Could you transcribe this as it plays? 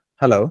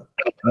Hello,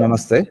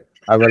 Namaste.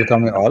 I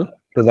welcome you all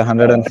to the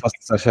 101st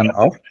session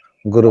of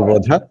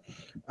Gurubodha.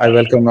 I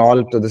welcome you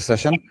all to this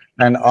session,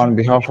 and on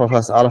behalf of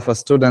us, all of us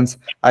students,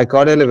 I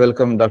cordially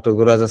welcome Dr.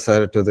 Guraja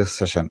sir to this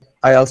session.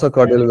 I also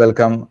cordially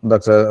welcome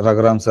Dr.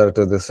 Raghuram sir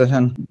to this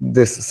session.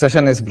 This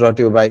session is brought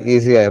to you by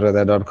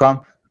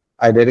easyayurveda.com.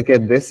 I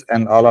dedicate this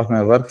and all of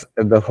my works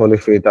at the holy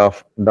feet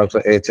of Dr.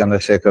 A.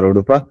 Chandrasekhar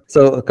Udupa.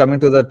 So, coming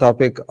to the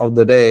topic of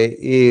the day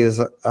is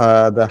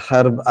the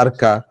herb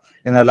Arka.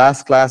 In the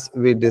last class,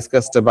 we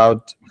discussed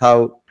about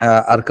how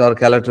Arka or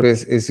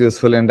Calotropis is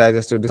useful in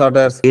digestive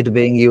disorders. It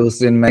being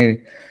used in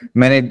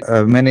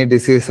many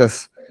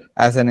diseases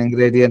as an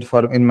ingredient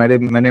for in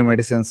many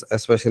medicines,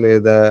 especially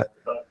the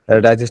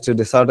digestive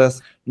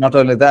disorders. Not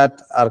only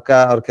that,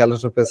 Arka or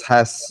Calotropis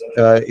has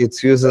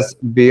its uses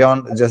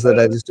beyond just the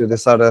digestive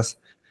disorders.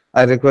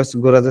 I request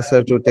Guraja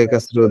sir to take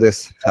us through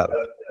this.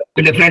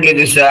 Definitely,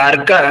 this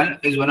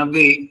Arka is one of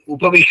the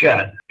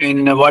Upavisha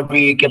in what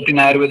we kept in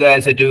Ayurveda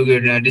as two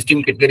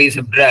distinct categories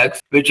of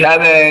drugs, which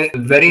have a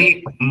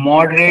very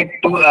moderate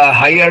to a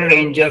higher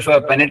range of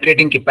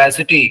penetrating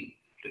capacity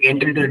to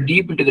enter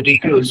deep into the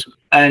tissues.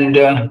 And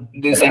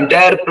this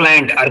entire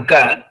plant,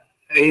 Arka,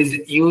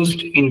 is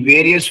used in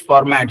various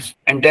formats.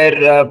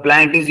 Entire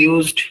plant is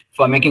used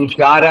for making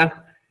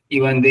chara.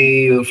 Even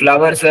the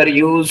flowers are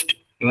used.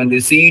 Even the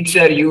seeds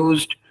are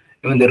used.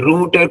 Even the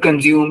root are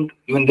consumed.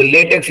 Even the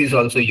latex is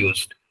also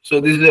used.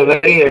 So this is a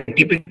very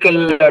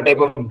typical type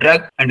of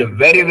drug and a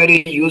very,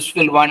 very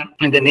useful one.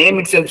 And the name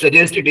itself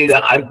suggests it is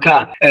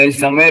Arka,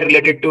 somewhere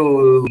related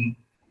to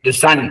the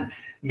sun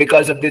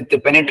because of the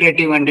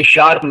penetrative and the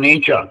sharp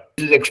nature.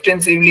 This is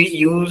extensively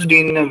used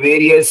in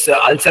various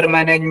ulcer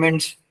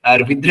managements, or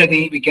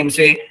vidhrati, we can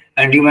say,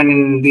 and even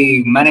in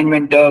the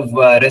management of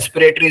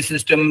respiratory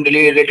system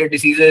related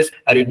diseases,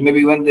 or it may be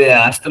even the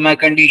asthma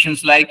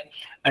conditions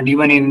and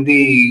even in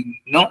the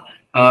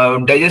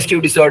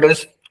digestive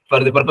disorders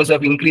for the purpose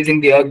of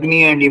increasing the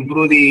agni and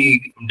improve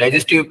the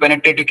digestive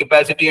penetrative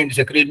capacity and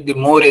secrete the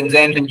more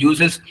enzymes and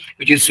juices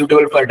which is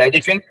suitable for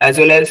digestion as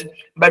well as,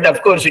 but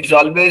of course it's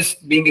always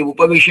being a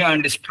upavisha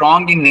and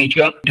strong in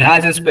nature. It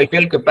has a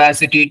special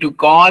capacity to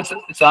cause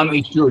some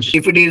issues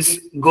if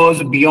it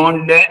goes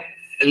beyond the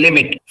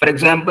limit. For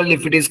example,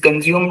 if it is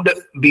consumed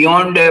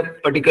beyond a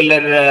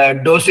particular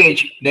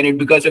dosage, then it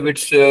because of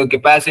its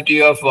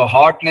capacity of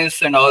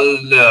hotness and all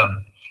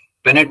the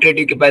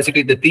penetrative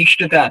capacity, the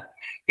tikshnata,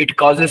 it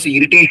causes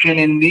irritation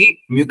in the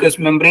mucous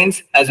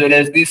membranes as well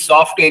as the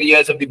soft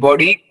areas of the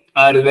body,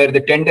 or where the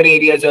tender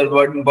areas of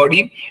the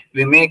body,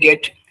 we may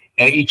get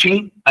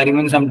itching or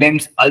even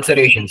sometimes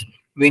ulcerations.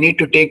 We need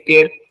to take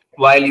care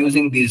while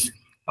using these.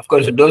 Of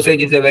course,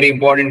 dosage is a very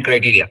important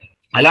criteria.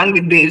 Along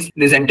with this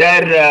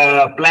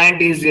entire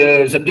plant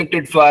is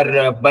subjected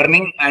for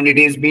burning, and it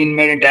is being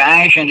made into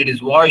ash and it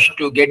is washed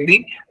to get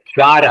the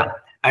chara.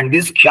 And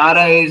this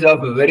chara is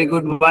of a very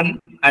good one,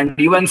 and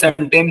even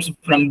sometimes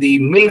from the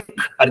milk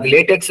or the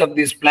latex of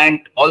this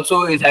plant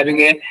also is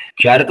having a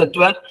chara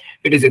tattva.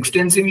 It is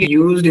extensively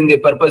used in the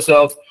purpose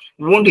of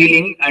wound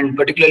healing and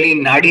particularly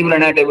nadi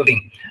vrana type of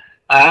thing.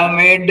 I have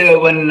made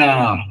one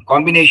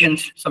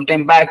combinations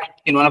sometime back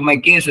in one of my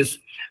cases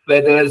where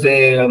there was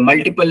a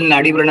multiple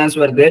nadi vranas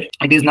were there.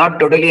 It is not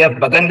totally a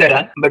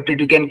bagandhara, but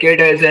you can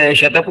get as a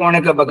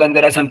shataponaka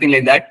bagandhara, something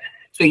like that.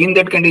 So in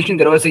that condition,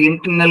 there was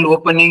internal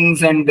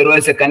openings and there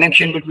was a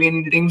connection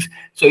between the things.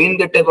 So in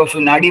that type of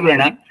nadi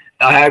vrana,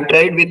 I have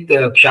tried with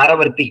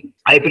Ksaravarti.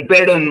 I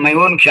prepared on my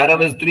own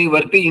Ksaravarti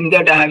Varti. In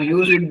that I have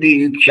used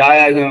the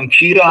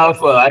Kshira of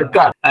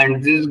Arka,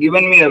 and this has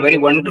given me a very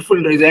wonderful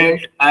result.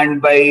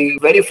 And by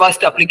very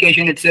first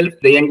application itself,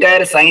 the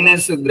entire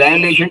sinus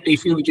granulation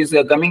tissue which is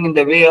coming in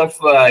the way of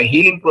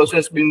healing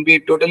process will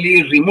be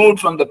totally removed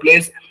from the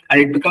place,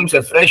 and it becomes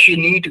a fresh,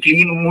 neat,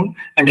 clean wound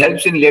and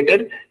helps in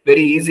later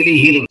very easily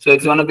healing. So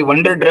it's one of the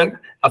wonder drug.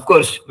 Of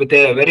course, with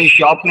a very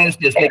sharpness,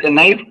 just like a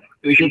knife,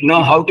 we should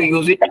know how to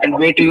use it and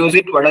where to use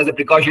it. What are the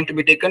precaution to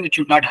be taken? It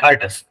should not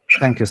hurt us.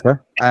 Thank you, sir.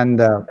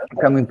 And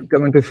coming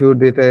to a few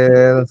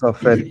details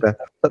of it,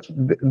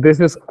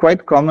 this is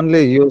quite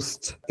commonly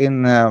used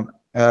in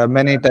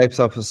many types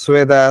of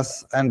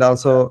swedas and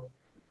also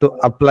to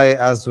apply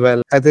as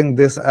well. I think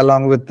this,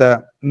 along with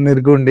the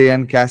nirgundi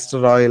and castor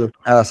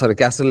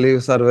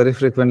leaves are very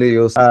frequently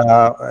used.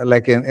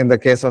 Like in the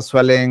case of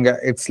swelling,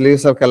 its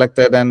leaves are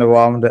collected and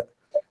warmed,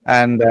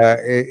 and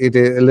it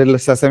is a little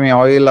sesame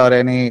oil or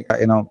any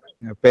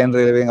pain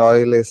relieving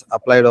oil is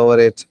applied over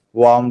it,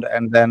 warmed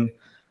and then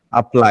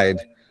applied.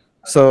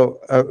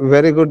 So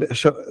very good,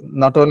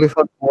 not only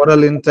for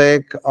oral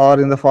intake or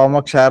in the form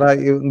of chara,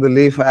 even the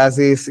leaf as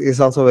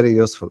is also very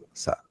useful,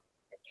 sir.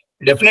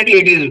 Definitely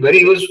it is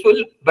very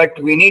useful, but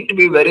we need to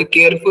be very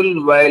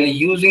careful while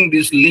using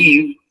this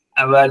leaf.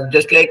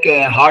 Just like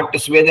a hot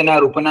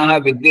Svedana or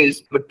Upanaha with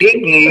this, but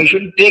you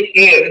should take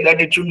care that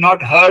it should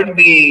not hurt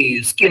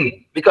the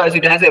skin because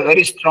it has a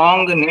very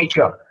strong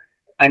nature,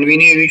 and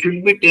we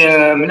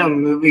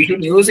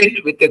should use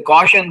it with the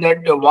caution that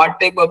what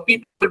type of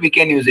people we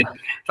can use it.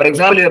 For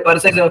example, if a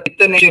person is of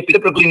Pitta nature, Pitta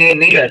Prakriti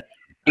nature,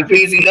 If it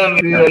is in them,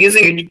 if you are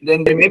using it,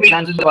 then there may be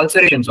chances of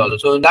ulcerations also.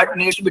 So that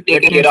needs to be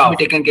taken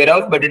care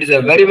of. But it is a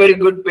very, very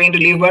good pain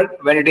reliever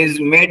when it is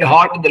made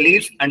hot, the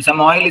leaves, and some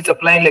oil is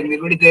applied, like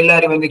Nirvidi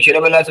Tela, even the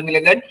Kshiravalla, something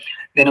like that.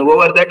 Then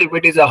over that, if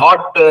it is a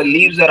hot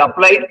leaves are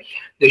applied,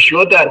 the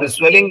Shota, the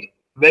swelling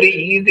very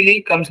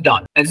easily comes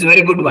down. It's a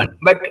very good one.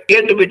 But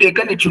here to be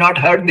taken, it should not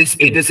hurt this.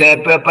 If this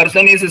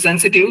person is a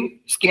sensitive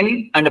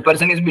skin and a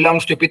person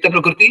belongs to Pitta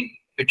Prakriti,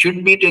 it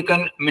should be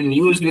taken,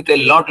 used with a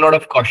lot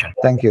of caution.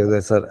 Thank you,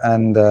 sir.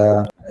 And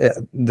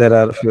there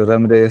are few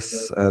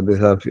remedies.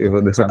 These are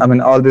this one. I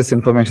mean, all this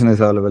information is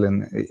available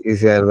in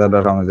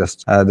easy.com.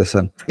 Just this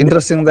one.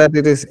 Interesting that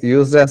it is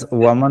used as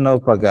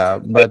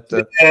Vamanopaga, but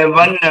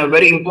one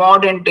very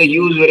important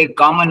use, very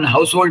common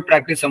household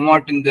practice,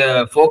 somewhat in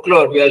the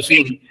folklore we have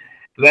seen.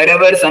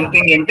 Wherever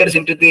something enters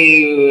into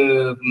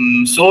the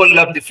sole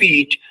of the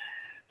feet,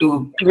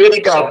 to clear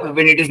it up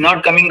when it is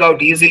not coming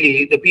out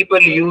easily, the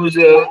people use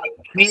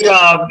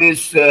of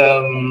this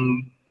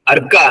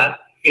Arka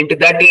into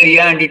that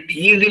area, and it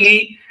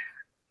easily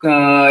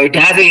it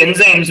has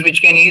enzymes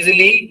which can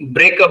easily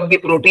break up the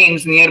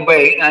proteins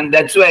nearby, and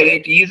that's why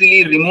it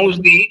easily removes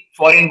the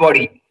foreign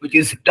body which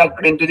is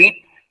stuck into the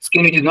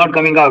skin, which is not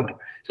coming out.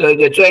 So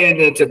that's why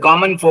it's a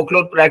common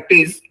folklore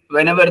practice.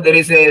 Whenever there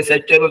is a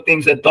such type of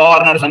things, a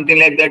thorn or something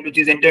like that, which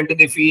is entered into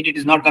the feet, it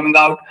is not coming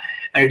out,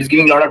 and it is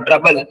giving a lot of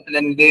trouble,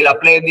 then they'll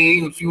apply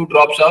the few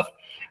drops of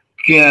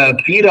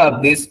Kheera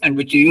of this, and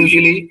which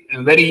usually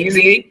very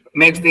easily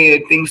makes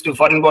the things to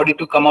foreign body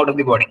to come out of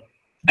the body.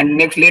 And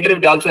later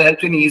it also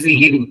helps in easy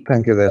healing.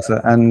 Thank you, there, sir.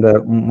 And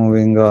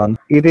moving on,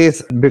 it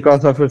is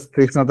because of its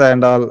Tikshnata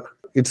and all.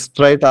 It's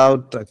straight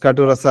out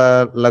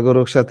Katurasa,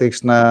 Laguruksha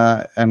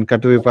Tikshna, and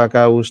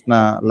Katuvipaka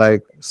Ushna,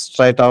 like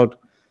straight out.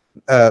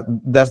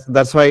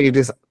 That's why it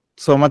is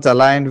so much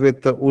aligned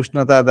with the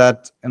Ushnata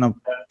that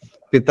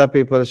Pitta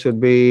people should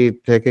be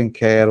taking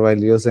care while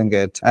using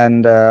it.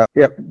 And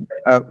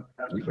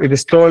it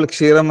is told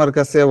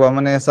Kshiramurkasya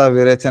Vamanesa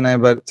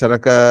Virechane, but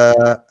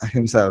Charaka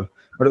himself.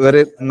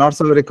 But not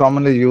so very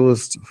commonly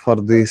used for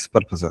these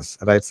purposes,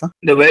 right, sir?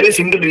 The very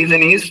simple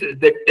reason is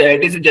that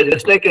it is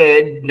just like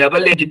a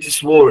double-edged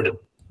sword.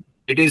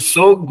 It is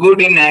so good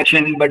in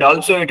action, but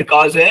also it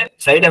causes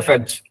side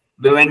effects.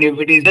 When if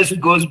it just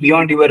goes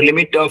beyond your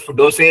limit of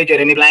dosage or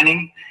any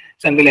planning,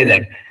 something like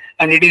that.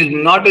 And it is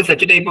not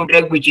such a type of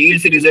drug which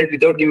yields a result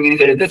without giving any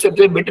side effects.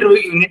 That's better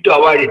you need to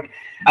avoid it.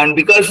 And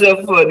because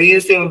of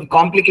this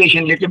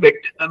complication little bit,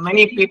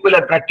 many people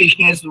or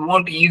practitioners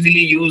won't easily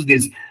use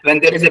this.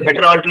 When there is a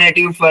better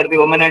alternative for the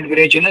woman and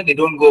virechana, they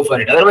don't go for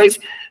it. Otherwise,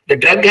 the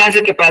drug has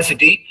a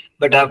capacity,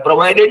 but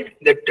provided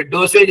that the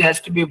dosage has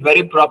to be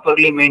very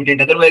properly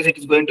maintained. Otherwise, it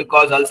is going to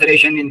cause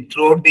ulceration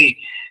throughout the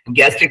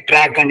gastric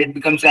tract, and it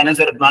becomes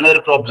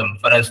another problem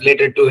for us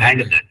later to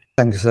handle that.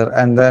 Thank you, sir.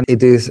 And then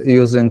it is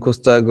used in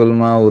Kusta,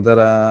 Gulma,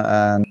 Udara,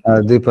 and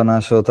Deepana,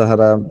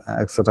 Shotahara,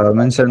 etc.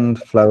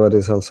 Mentioned flower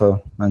is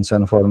also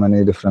mentioned for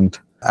many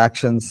different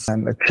actions.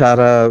 And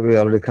Kshara, we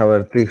already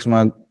covered.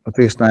 Tikshna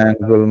and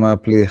Gulma,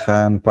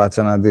 Pliha, and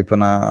Pachana,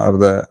 Deepana are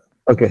the.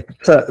 Okay,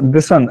 so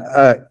this one,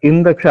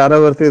 in the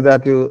Ksharavarti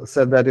that you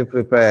said that you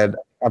prepared,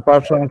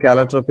 apart from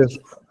Calotropis,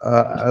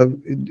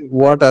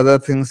 what other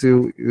things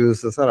you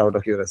use, sir, out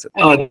of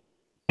curiosity?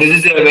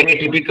 This is a very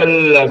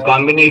typical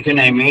combination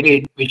I made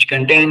it, which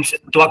contains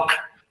twak,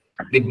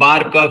 the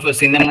bark of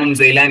cinnamon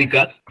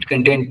zailanica. It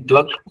contained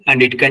twak,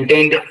 and it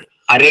contained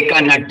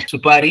Arka nut,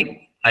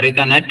 supari,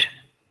 Arka nut,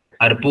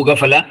 Arpuga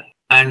phala,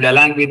 and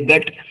along with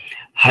that,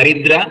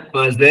 Haridra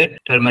was there,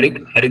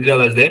 turmeric, Haridra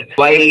was there.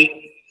 While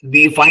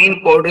the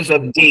fine powders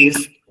of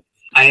these,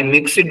 I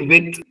mixed it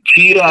with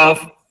Kheera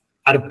of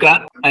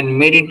Arka and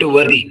made it into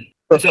Vardi.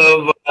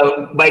 So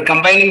by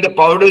combining the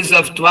powders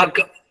of twak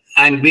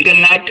and betel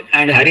nut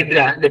and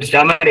Haridra, that is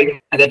turmeric,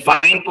 and that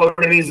fine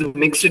powder is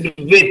mixed with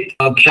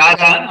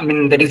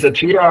Kshara, that is the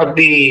Kheera of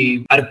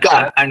the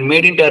Arka, and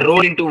made into a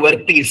roll into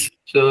Vartis.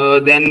 So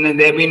then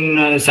they have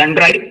been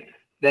sun-dried,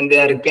 then they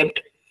are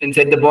kept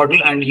inside the bottle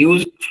and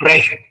used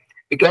fresh,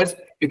 because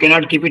you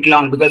cannot keep it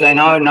long, because I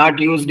now have not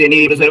used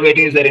any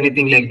preservatives or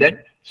anything like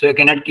that, so I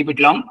cannot keep it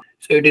long.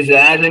 So it is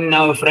as in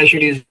now fresh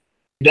it is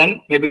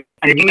done, maybe.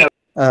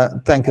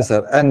 Thank you,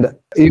 sir. And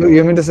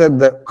you mean to say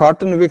the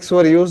cotton wicks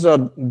were used,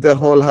 or the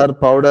whole hair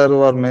powder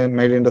were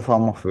made in the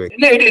form of wick?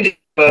 No, it is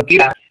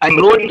Kheera. I'm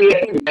rolled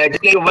into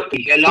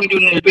a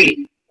longitudinal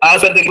pill.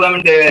 As per the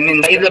requirement,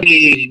 size of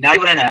the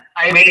Nadivana,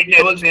 I made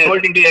it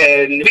rolled into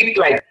a wick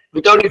like,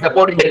 without the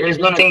support. There is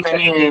nothing,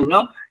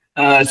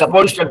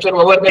 support structure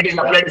over that is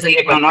applied as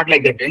a not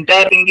like that.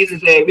 Entire thing is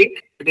a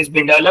wick. It has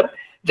been developed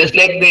just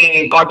like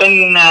the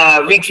cotton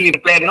wicks we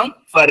prepare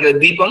for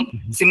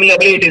Deepam.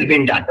 Similarly, it has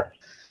been done.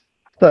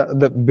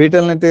 The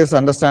betel nut is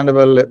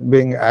understandable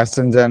being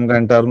astringent,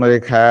 and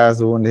turmeric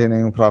has wound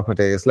healing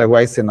properties. Like,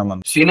 why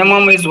cinnamon?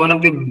 Cinnamon is one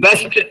of the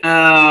best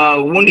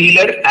wound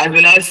healer as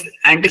well as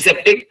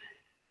antiseptic,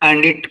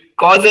 and it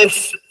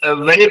causes a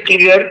very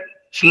clear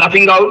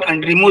sloughing out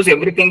and removes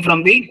everything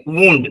from the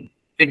wound.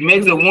 It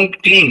makes the wound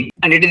clean,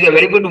 and it is a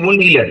very good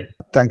wound healer.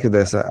 Thank you,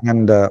 there, sir.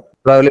 And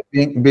probably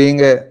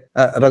being a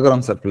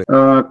Raghuram sir, please.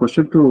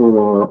 Question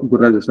to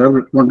Guraj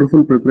sir.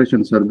 Wonderful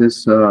preparation, sir.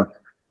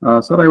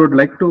 Sir, I would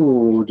like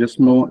to just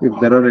know if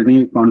there are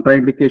any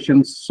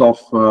contraindications of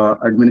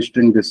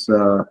administering this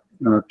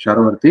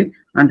Charavarti,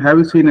 and have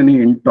you seen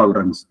any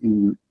intolerance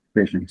in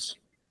patients,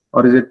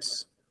 or is it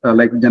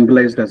like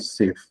generalized as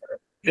safe?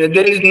 There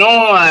is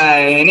no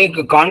any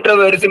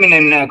controversy,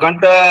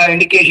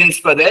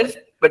 contraindications for this.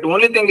 But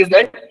only thing is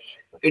that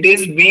it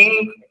is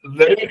being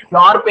very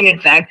sharp in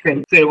its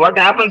action. So what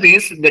happens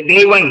is the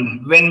day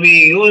one when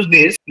we use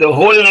this, the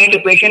whole night the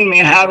patient may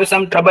have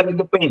some trouble with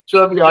the pain.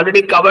 So we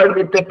already covered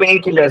with the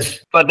painkillers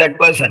for that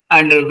person.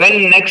 And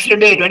when next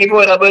day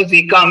 24 hours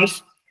he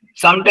comes,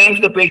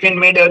 sometimes the patient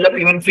may develop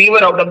even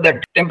fever out of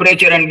that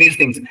temperature and these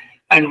things.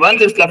 And once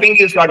the sloughing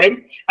is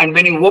started, and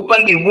when you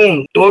open the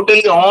wound,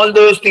 totally all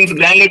those things,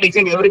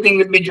 granulation, everything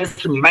will be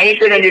just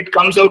melted and it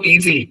comes out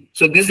easily.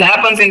 So this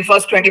happens in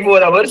first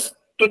 24 hours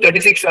to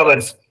 36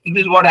 hours.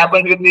 This is what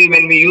happens with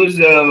when we use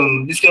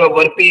this type of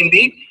Varti in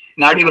the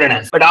Nadi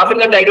Vranas. But after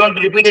that, I don't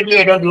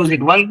use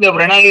it. Once the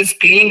Vrana is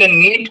cleaned and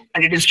neat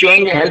and it is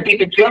showing a healthy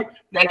picture,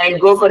 then I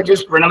go for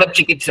just Pranavat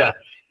Chikitsa,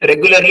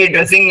 regularly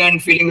dressing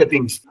and feeling the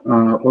things.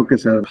 Okay,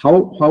 sir.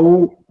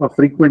 How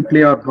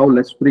frequently or how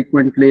less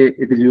frequently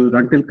it is used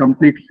until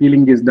complete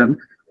healing is done?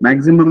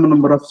 Maximum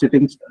number of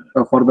sittings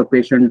for the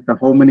patient.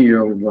 How many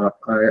you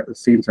have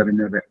seen, sir, in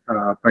your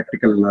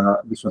practical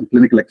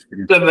clinical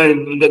experience? So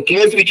the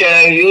case which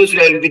I used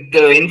with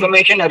the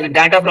information or the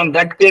data from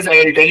that case,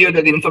 I will tell you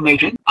the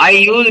information. I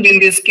used in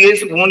this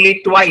case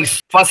only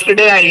twice. First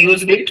day I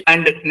used it,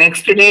 and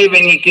next day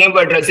when he came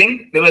for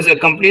dressing, there was a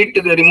complete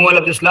removal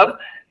of the slab.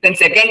 Then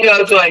second day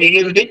also I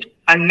used it,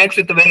 and next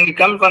when we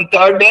come from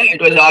third day,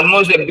 it was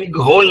almost a big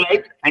hole,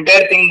 like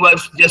entire thing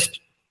was just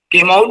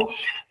came out,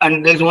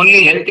 and there's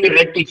only healthy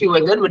red tissue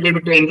was there, but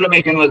the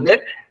inflammation was there.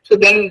 So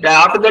then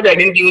after that I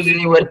didn't use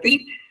any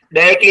Varti.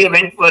 Directly I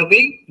went for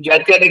the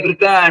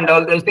Jatyadikrita and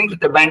all those things with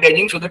the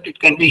bandaging so that it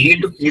can be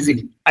healed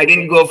easily. I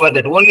didn't go for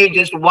that. Only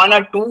just one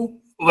or two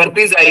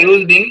Vartis I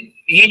used in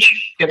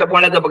each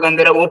Chatapona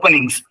Kapagandhara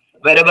openings.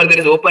 Wherever there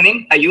is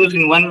opening, I use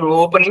in one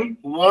opening,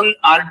 one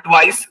or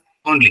twice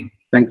only.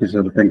 Thank you,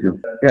 sir. Thank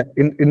you. Yeah,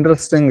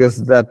 interesting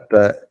is that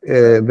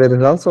there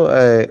is also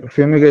a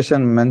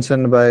fumigation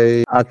mentioned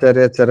by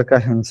Acharya Charaka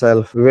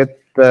himself with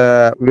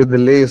the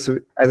leaves.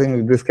 I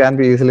think this can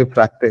be easily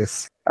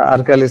practiced.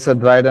 Arka leaves are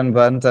dried and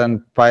burnt,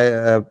 and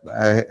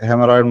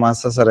hemorrhoid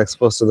masses are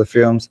exposed to the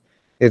fumes.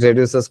 It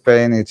reduces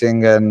pain,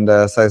 itching, and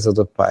size of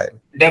the pile.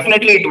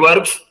 Definitely, it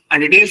works,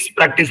 and it is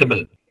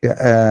practicable.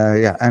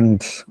 Yeah,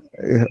 and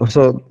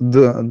so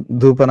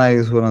Dhupana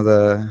is one of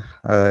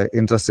the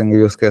interesting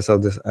use case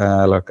of this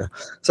Arka.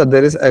 So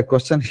there is a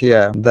question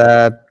here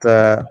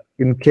that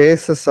in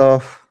case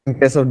of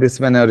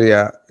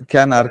dysmenorrhea,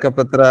 can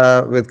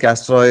Arka with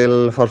castor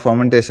oil for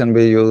fermentation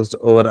be used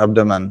over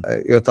abdomen?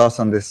 Your thoughts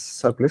on this,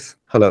 sir, please?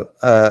 Hello.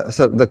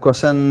 Sir, the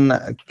question,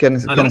 can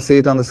you see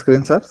it on the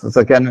screen, sir?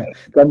 So can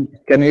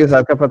you use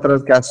Arka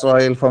with castor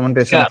oil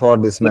fermentation for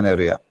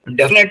dysmenorrhea?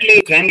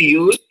 Definitely can be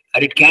used,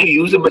 or it can be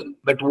usable,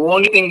 but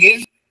only thing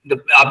is,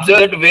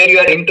 observe where you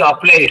are going to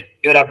apply it.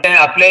 You are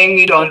applying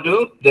it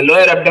onto the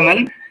lower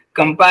abdomen,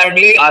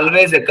 comparatively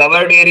always a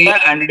covered area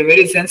and a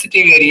very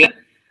sensitive area.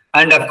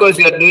 And of course,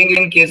 you are doing it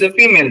in case of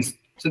females.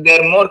 So they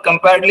are more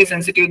comparatively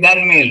sensitive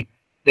than male.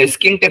 The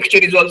skin texture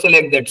is also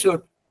like that.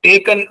 So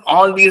taken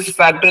all these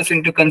factors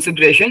into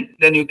consideration,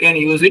 then you can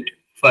use it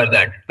for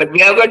that. But we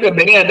have got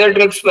many other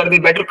drugs for the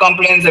better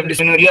compliance of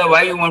dysmenorrhea.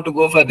 Why you want to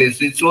go for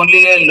this? It's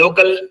only a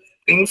local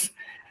things.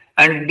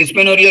 And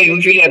dysmenorrhea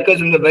usually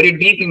occurs in the very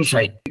deep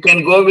inside. You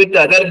can go with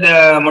other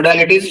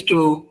modalities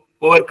to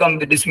overcome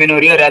the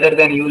dysmenorrhea rather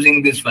than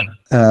using this one.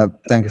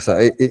 Thank you,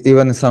 sir.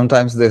 Even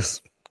sometimes this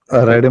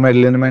ready-made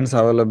liniments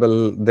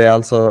available, they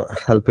also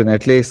help in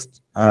at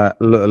least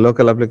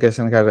local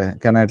application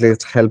can at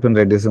least help in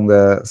reducing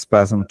the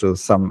spasm to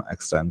some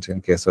extent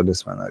in case of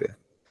dysmenorrhea.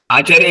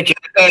 Acharya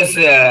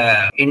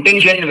Charaka's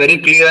intention very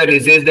clear.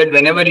 He says that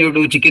whenever you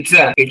do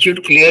chikitsa, it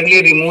should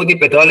clearly remove the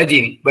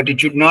pathology, but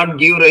it should not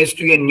give rise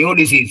to a new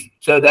disease.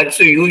 So that's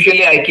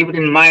usually I keep it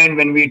in mind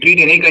when we treat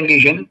any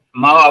condition.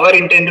 Our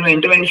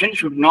intervention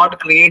should not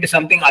create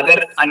something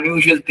other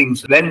unusual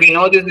things. When we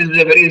know this is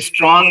a very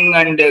strong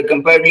and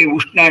comparatively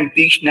ushna and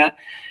tikshna,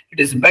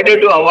 it is better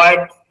to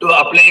avoid to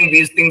applying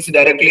these things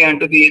directly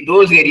onto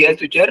those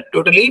areas which are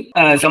totally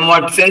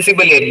somewhat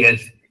sensible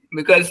areas,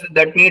 because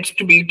that needs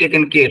to be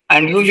taken care.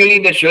 And usually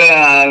the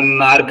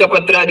Arka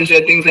Patra, these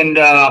are things and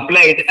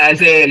applied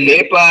as a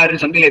lepa or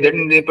something like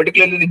that,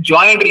 particularly the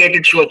joint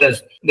related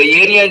shotas.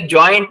 The area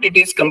joint, it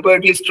is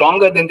comparatively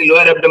stronger than the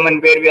lower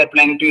abdomen where we are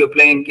planning to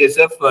apply in case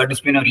of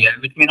dysmenorrhea,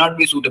 which may not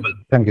be suitable.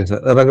 Thank you,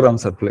 sir. Raghuram,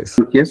 sir, please.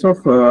 In case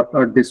of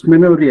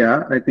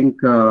dysmenorrhea, I think,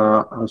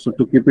 so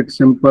to keep it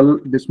simple,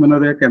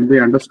 dysmenorrhea can be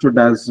understood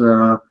as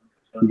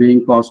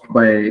being caused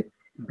by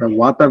the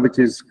vata which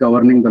is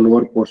governing the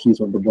lower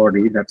portions of the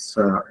body, that's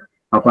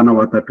apana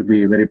vata to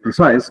be very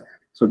precise.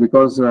 So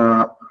because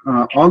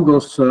all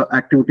those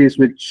activities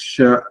which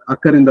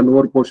occur in the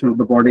lower portion of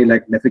the body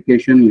like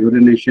defecation,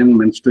 urination,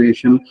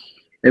 menstruation,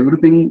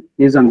 everything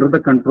is under the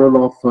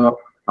control of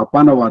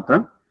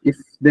Apanavata. If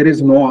there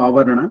is no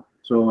Avarana,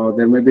 so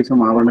there may be some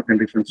Avarana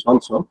conditions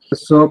also.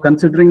 So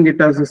considering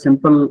it as a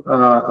simple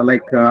a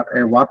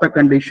Vata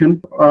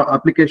condition,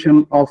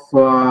 application of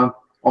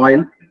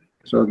oil,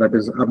 so that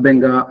is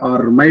Abhyanga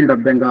or mild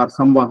Abhyanga or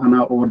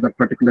Samvahana over that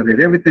particular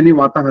area with any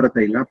Vata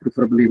Harataila,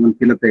 preferably even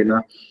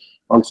Pilataila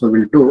also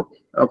will do.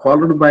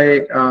 Followed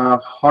by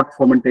hot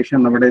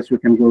fermentation. Nowadays we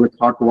can go with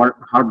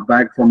hot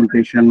bag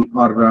fermentation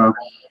or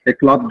a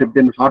cloth dipped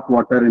in hot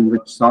water in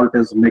which salt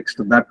is mixed.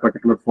 That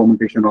particular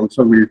fermentation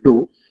also will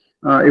do.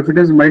 If it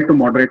is mild to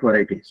moderate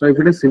variety. So if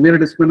it is severe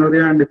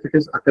dysmenorrhea and if it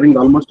is occurring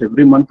almost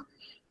every month,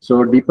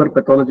 so deeper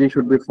pathology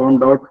should be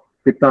found out,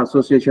 Pitta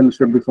association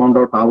should be found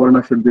out,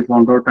 Avarana should be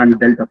found out and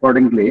dealt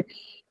accordingly.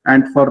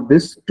 And for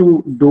this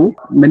to do,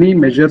 many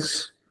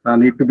measures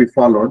need to be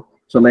followed.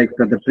 So like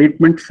the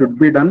treatment should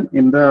be done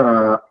in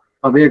the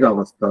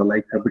Avegavastha,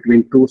 like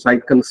between 2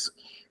 cycles,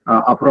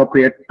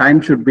 appropriate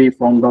time should be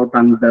found out,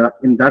 and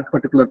in that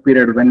particular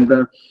period when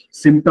the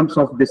symptoms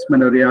of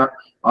dysmenorrhea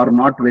are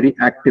not very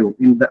active,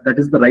 that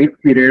is the right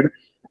period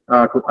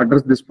to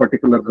address this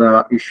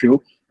particular issue,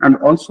 and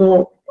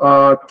also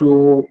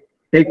to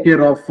take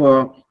care of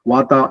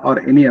Vata or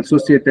any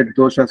associated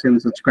doshas in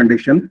such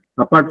condition.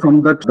 Apart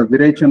from that, the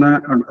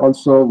Virechana and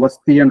also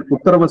Vasti and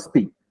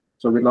Uttaravasti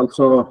so will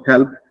also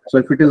help. So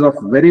if it is of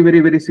very, very,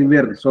 very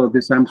severe, so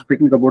this I'm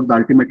speaking about the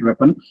ultimate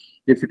weapon,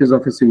 if it is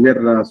of a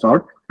severe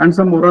sort, and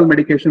some oral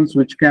medications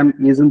which can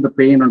ease in the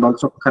pain and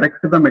also correct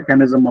the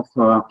mechanism of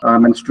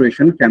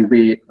menstruation can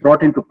be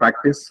brought into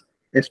practice,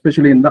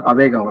 especially in the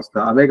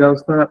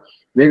Avegavastha.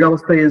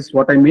 Vegavastha is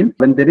what I mean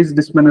when there is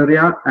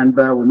dysmenorrhea and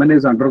the woman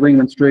is undergoing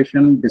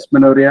menstruation,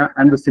 dysmenorrhea,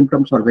 and the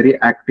symptoms are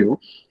very active.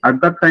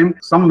 At that time,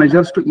 some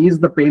measures to ease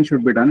the pain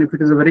should be done. If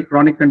it is a very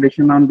chronic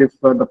condition and if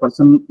the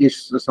person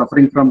is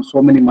suffering from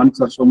so many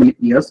months or so many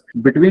years,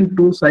 between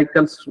 2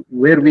 cycles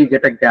where we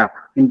get a gap,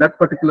 in that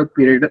particular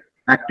period,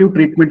 active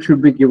treatment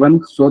should be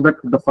given so that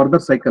the further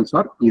cycles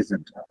are eased.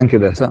 Thank you,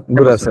 Dasa.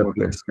 Guru sir,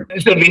 please.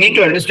 So we need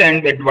to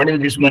understand that what is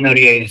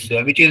dysmenorrhea is,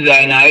 which is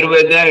in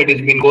Ayurveda, it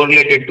has been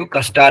correlated to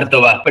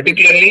Kastartava.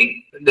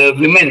 Particularly, the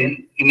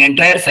women in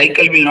entire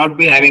cycle will not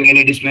be having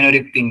any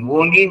dysmenoric thing.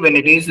 Only when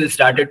it is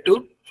started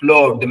to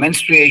flow, the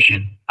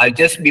menstruation, or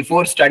just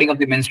before starting of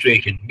the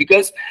menstruation,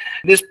 because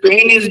this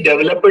pain is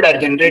developed or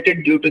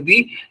generated due to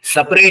the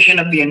separation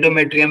of the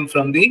endometrium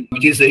from the,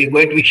 which is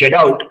going to be shed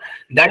out.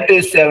 That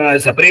is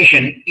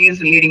separation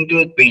is leading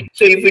to pain.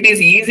 So if it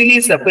is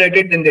easily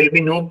separated, then there will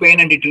be no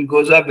pain and it will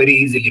goes off very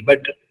easily.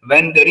 But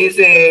when there is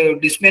a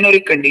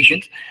dysmenoric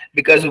conditions,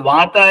 because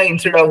Vata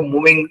instead of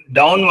moving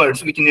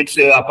downwards, which in its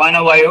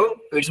Apana Vayu,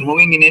 it's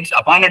moving in its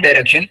Apana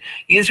direction,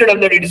 instead of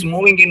that it is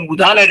moving in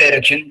Udana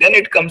direction, then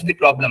it comes the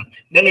problem.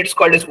 Then it's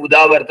called as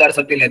Udavarta or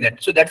something like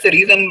that. So that's the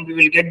reason we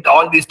will get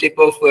all these type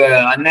of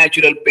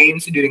unnatural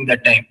pains during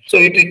that time. So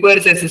it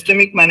requires a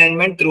systemic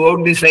management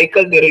throughout the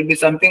cycle. There will be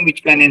something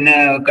which can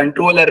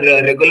control or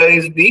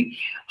regularize the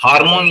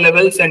hormone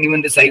levels and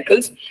even the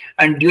cycles.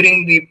 And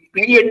during the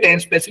period time,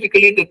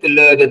 specifically the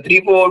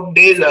 3-4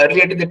 days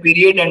earlier to the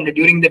period and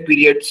during the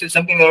period, so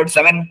something about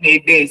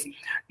 7-8 days,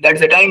 that's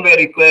the time we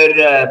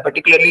require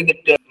particularly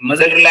the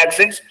muscle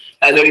relaxants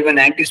as well even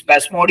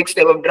antispasmodic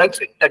type of drugs,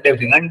 that type of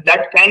thing. And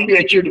that can be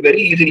achieved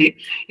very easily.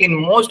 In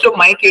most of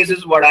my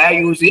cases, what I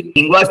use is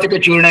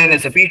Ingvastika Churna in a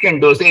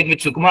sufficient dosage with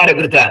Sukumara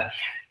Grita,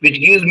 which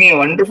gives me a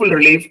wonderful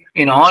relief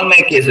in all my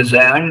cases.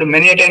 And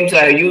many times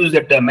I use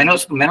that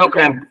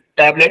Menocramp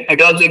tablet. It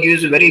also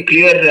gives very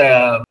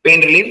clear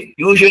pain relief.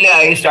 Usually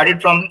I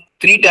started from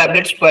 3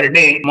 tablets per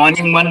day,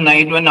 morning 1,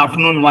 night 1,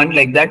 afternoon 1,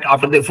 like that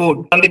after the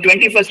food. On the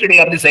 21st day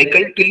of the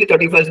cycle till the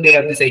 31st day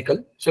of the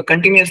cycle. So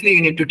continuously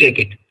you need to take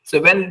it. So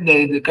when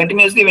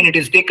continuously when it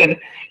is taken,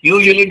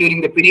 usually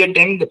during the period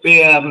time,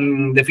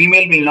 the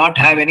female will not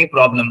have any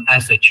problem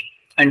as such.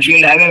 And she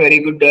will have a very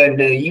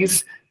good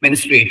ease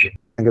menstruation.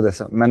 Thank you,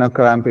 Dasa.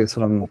 Menocramp is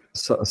from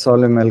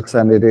Soli milks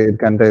and it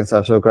contains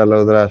Ashoka,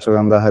 Laudra,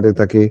 Ashwagandha,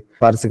 Haritaki,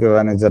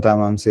 Parsikavani,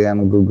 Jatamamsi,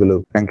 and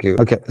Gugulu. Thank you.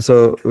 Okay,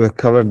 so we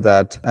covered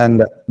that.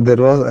 And there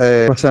was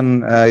a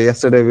question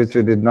yesterday which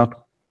we did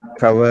not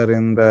cover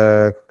in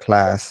the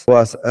class.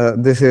 Was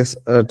this is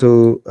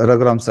to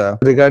Raghuram sir.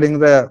 Regarding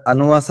the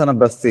Anuvasana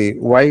Basti,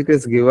 why it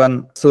is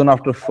given soon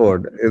after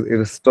food? It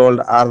is told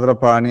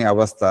Ardrapani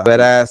Avastha,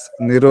 whereas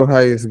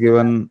Niroha is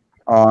given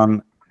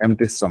on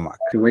empty stomach.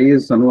 Why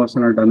is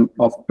Anuvasana done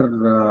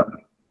after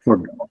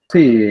food?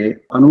 See,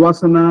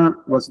 Anuvasana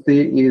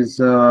Basti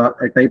is a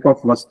type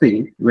of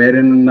Basti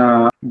wherein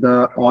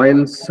the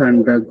oils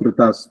and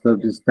grutas, that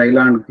is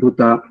Taila and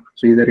Gruta,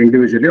 so either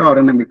individually or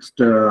in a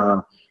mixed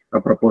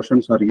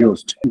proportions are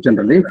used.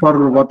 Generally, for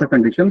Vata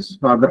conditions,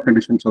 other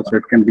conditions also,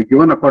 it can be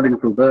given according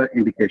to the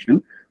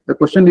indication. The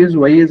question is,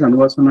 why is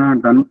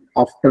Anuvasana done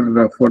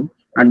after food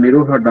and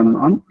Niroha done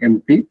on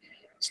empty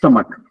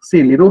stomach?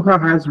 See,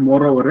 Niroha has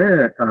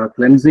moreover a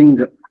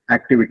cleansing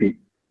activity.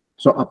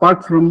 So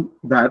apart from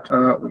that,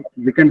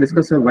 we can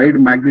discuss a wide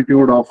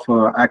magnitude of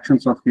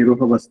actions of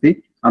Niroha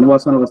Basti.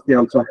 Anuvasana Basti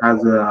also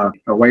has a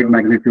wide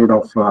magnitude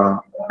of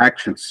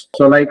actions.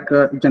 So like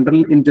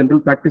in general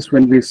practice,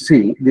 when we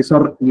see, these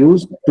are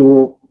used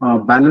to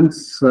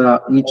balance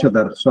each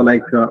other. So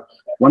like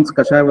once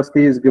Kashaya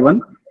Basti is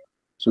given,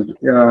 so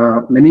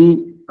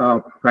many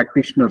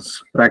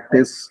practitioners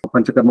practice,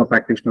 Panchakarma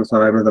practitioners or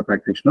Ayurveda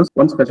practitioners.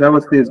 Once Kashaya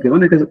Basti is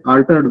given, it is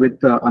altered with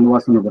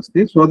Anuvasana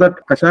Basti, so that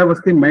Kashaya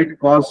Basti might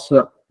cause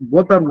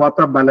both are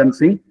Vata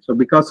balancing. So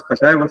because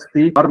Kashaya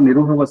Basti or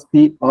Niruha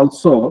Basti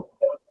also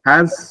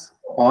has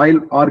oil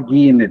or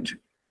ghee in it,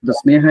 the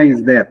Sneha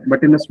is there,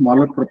 but in a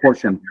smaller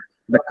proportion.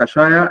 The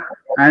Kashaya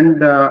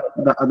and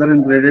the other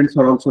ingredients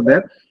are also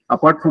there.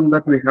 Apart from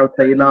that, we have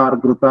Taila or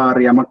Gruta or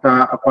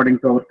Yamaka, according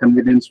to our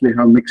convenience, we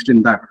have mixed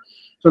in that.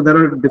 So there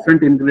are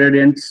different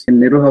ingredients in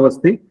Niruha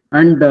Basti,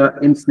 and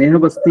in Sneha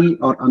Basti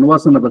or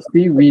Anuvasana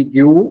Basti, we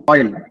give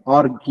oil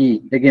or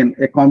ghee, again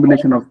a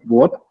combination of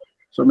both.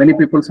 So many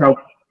people have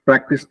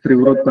practiced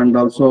Trivrut and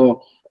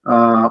also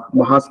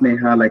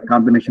Mahasneha, like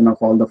combination of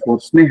all the four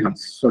Snehas.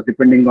 So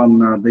depending on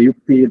the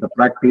Yukti, the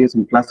practice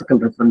and classical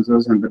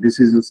references and the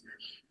diseases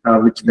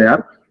which they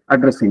are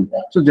addressing.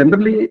 So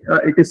generally,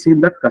 it is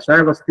seen that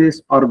Kashaya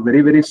Bastis are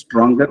very, very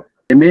stronger.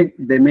 They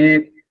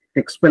may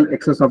expel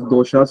excess of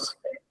doshas,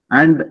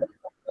 and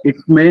it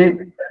may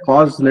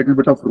cause little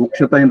bit of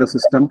rukshata in the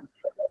system.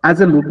 As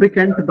a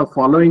lubricant, the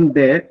following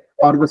day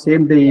or the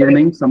same day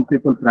evening, some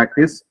people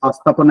practice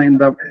Astapana in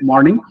the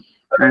morning,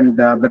 and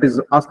that is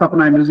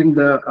Astapana. I'm using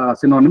the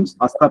synonyms.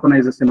 Astapana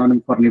is a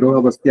synonym for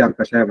Niruha Basti or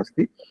Kashaya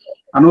Basti.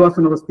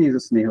 Anuvasana Basti is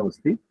a Sneha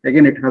Basti.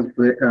 Again, it has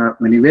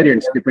many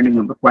variants depending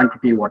on the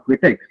quantity what we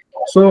take.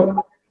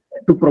 So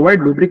to provide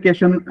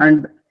lubrication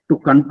and to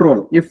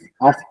control, if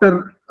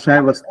after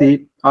Kashaya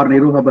Basti or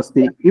Niruha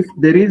Basti, if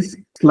there is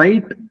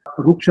slight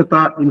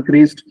rukshata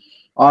increased,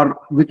 or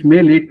which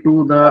may lead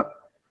to the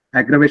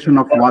aggravation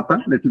of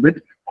Vata little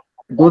bit,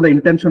 though the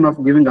intention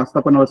of giving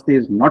Astapana Basti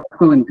is not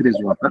to increase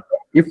Vata,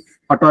 if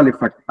at all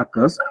if it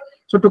occurs.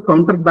 So to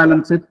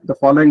counterbalance it, the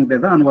following day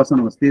the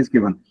Anuvasana Basti is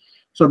given.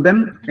 So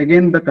then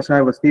again the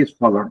Kashaya Basti is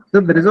followed.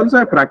 So there is also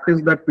a practice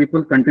that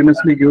people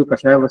continuously give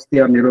Kashaya Basti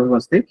or Niruha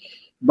Basti,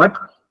 but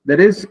there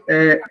is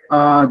a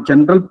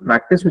general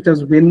practice which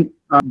has been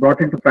brought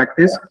into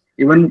practice.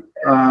 Even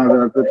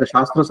the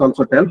Shastras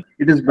also tell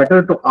it is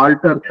better to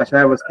alter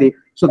Kashaya Basti.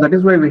 So that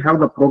is why we have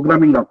the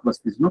programming of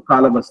Bastis,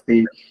 Kala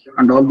Basti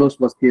and all those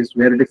Bastis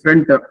where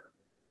different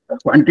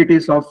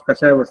quantities of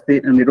Kashaya Basti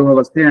and Niruha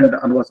Basti and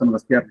Anuvasana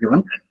Basti are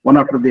given one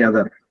after the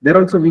other. There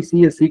also we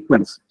see a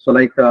sequence. So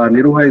like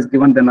Niruha is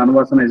given, then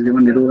Anuvasana is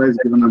given, Niruha is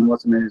given,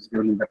 Anuvasana is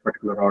given in that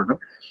particular order.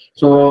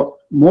 So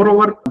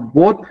moreover,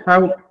 both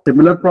have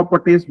similar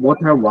properties,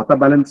 both have Vata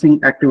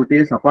balancing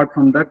activities. Apart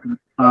from that,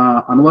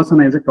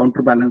 Anuvasana is a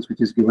counterbalance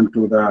which is given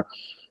to the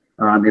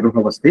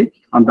Niruha Basti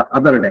on the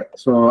other day.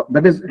 So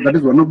that is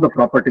one of the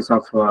properties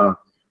of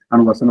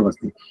Anuvasana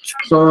Basti.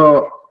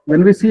 So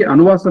when we see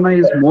Anuvasana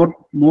is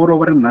more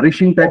over a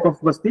nourishing type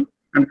of Basti,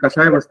 and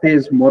Kashaya Basti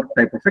is more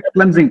type of a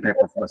cleansing type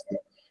of Basti.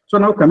 So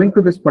now coming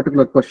to this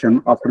particular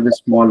question after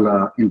this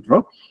small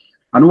intro,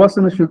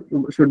 Anuvasana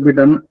should be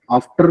done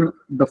after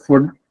the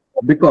food,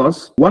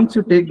 because once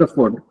you take the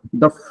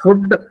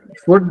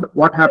food,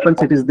 what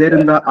happens, it is there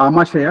in the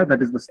Amashaya,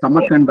 that is the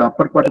stomach and the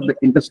upper part of the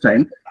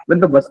intestine. When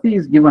the Basti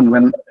is given,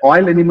 when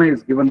oil enema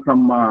is given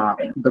from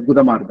the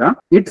Gudamarga,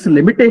 its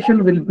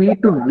limitation will be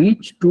to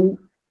reach to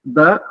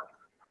the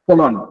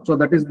colon. So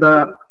that is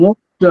the most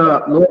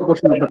lower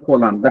portion of the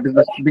colon, that is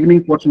the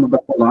beginning portion of the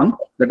colon,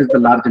 that is the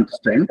large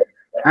intestine.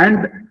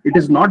 And it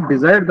is not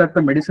desired that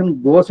the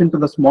medicine goes into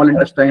the small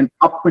intestine,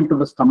 up into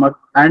the stomach,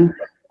 and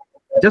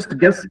just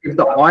guess, if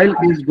the oil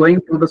is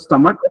going to the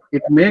stomach,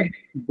 it may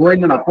go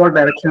in an upward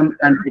direction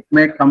and it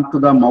may come to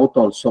the mouth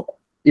also,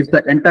 if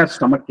the entire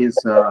stomach is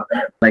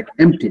like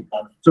empty.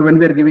 So when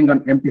we are giving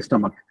on empty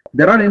stomach,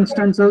 there are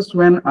instances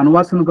when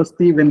Anuvasana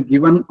Basti, when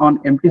given on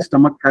empty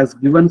stomach, has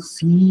given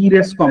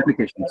serious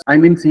complications. I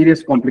mean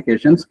serious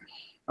complications.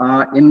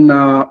 In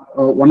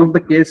one of the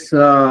case,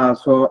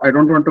 so I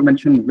don't want to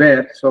mention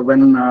where. So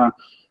when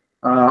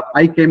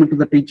I came into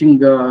the teaching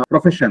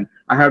profession,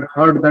 I had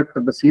heard that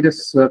the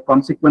serious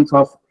consequence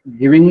of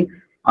giving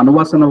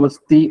Anuvasana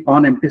Basti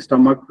on empty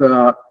stomach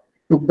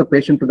took the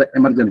patient to the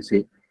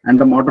emergency. And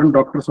the modern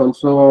doctors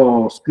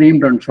also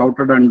screamed and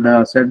shouted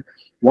and said,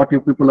 what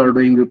you people are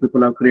doing, you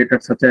people have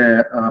created such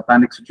a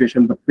panic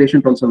situation. The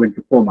patient also went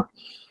to coma.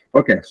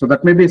 Okay, so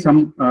that may be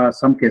some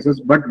cases,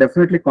 but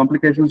definitely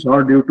complications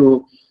are due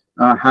to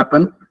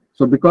happen.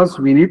 So because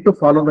we need to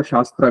follow the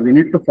Shastra, we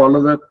need to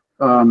follow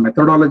the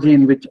methodology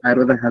in which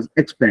Ayurveda has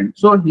explained.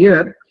 So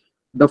here,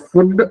 the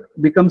food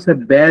becomes a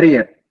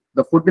barrier.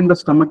 The food in the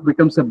stomach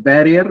becomes a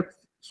barrier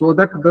so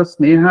that the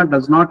Sneha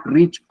does not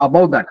reach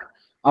above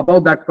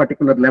that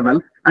particular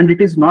level, and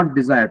it is not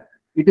desired.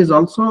 It is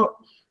also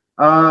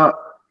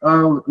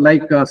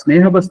like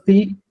Sneha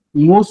Basti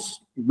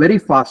moves very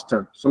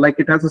faster. So like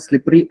it has a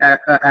slippery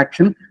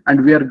action,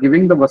 and we are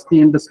giving the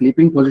Basti in the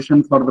sleeping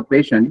position for the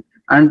patient.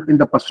 And in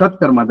the Paschat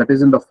Karma, that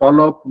is in the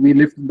follow-up, we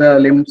lift the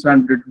limbs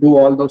and do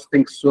all those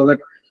things so that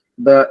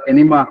the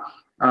enema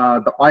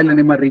the oil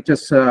enema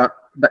reaches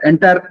the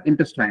entire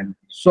intestine.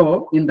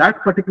 So in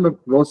that particular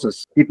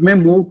process, it may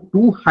move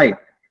too high.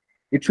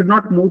 It should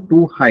not move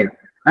too high.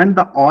 And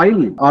the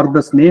oil or the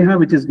sneha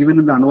which is given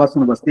in the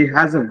Anuvasana Basti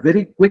has a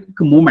very quick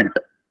movement.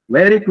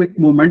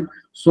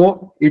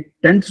 So it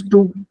tends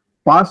to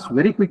pass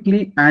very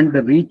quickly and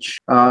reach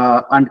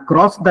and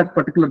cross that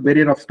particular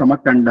barrier of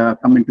stomach and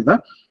come into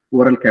the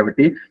oral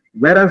cavity.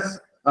 Whereas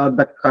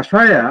the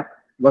Kashaya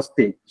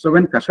Basti, so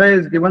when Kashaya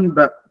is given,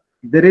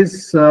 there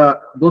is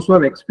those who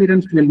have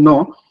experienced will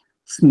know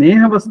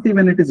Sneha Basti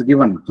when it is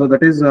given. So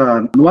that is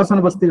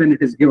Anuvasana Basti when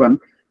it is given,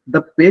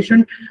 the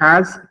patient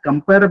has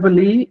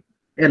comparably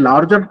a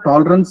larger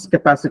tolerance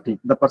capacity.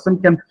 The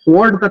person can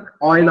hold that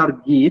oil or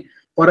ghee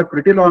for a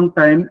pretty long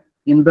time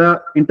in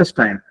the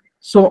intestine.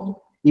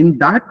 So in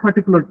that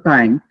particular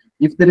time,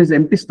 if there is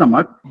empty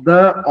stomach,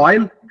 the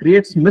oil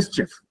creates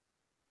mischief.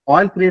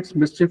 Oil creates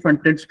mischief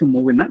and tends to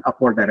move in an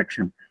upward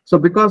direction. So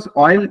because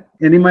oil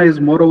enema is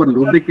moreover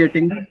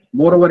lubricating,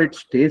 moreover it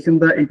stays in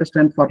the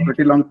intestine for a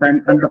pretty long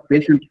time, and the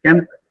patient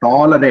can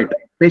tolerate.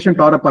 Patient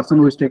or a person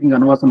who is taking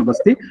Anuvasana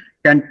Basti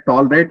can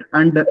tolerate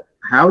and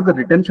have the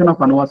retention of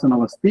Anuvasana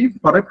Basti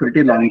for a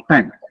pretty long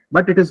time.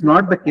 But it is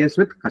not the case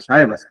with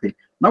Kashaya Basti.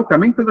 Now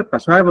coming to the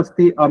Kashaya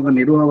Basti or the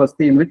Niruha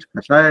Basti, in which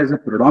Kashaya is a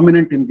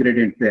predominant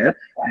ingredient there,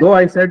 though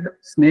I said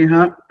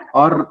Sneha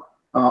or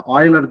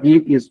oil or ghee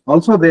is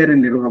also there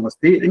in Niruha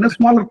Basti in a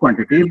smaller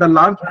quantity, the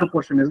large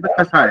proportion is the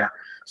Kashaya.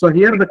 So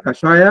here the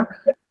Kashaya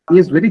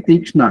is very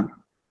Tikshna,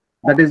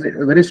 that is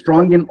very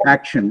strong in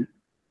action.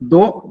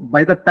 Though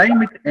by the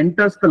time it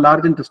enters the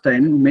large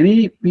intestine,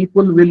 many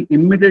people will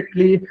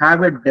immediately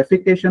have a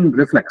defecation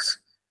reflex.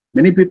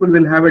 Many people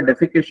will have a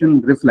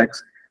defecation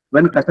reflex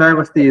when Kashaya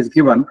Basti is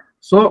given.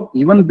 So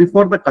even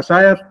before the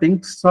Kashaya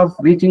thinks of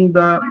reaching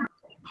the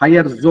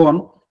higher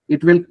zone,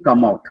 it will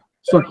come out.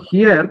 So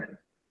here,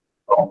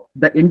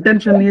 the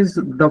intention is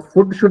the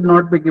food should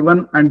not be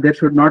given and there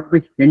should not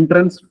be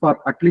hindrance for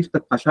at least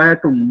the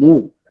Kashaya to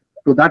move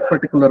to that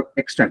particular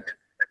extent.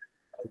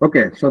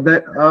 Okay, so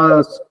the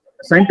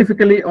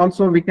scientifically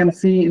also we can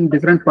see in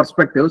different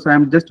perspectives. I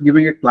am just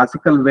giving a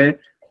classical way,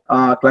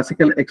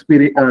 classical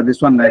experience,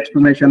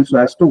 explanation so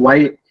as to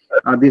why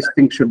these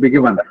things should be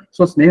given.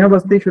 So Sneha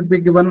Basti should be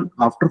given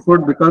after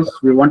food because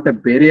we want a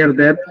barrier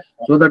there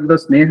so that the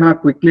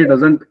Sneha quickly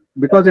doesn't,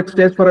 because it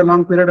stays for a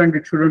long period and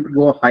it shouldn't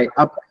go high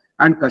up.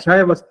 And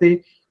Kashaya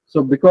Basti,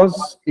 so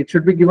because it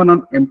should be given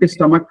on empty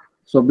stomach,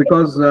 so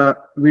because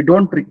we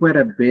don't require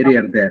a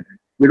barrier there.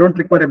 We don't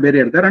require a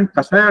barrier there, and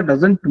Kashaya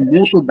doesn't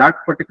move to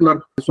that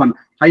particular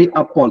high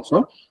up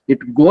also. It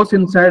goes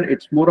inside,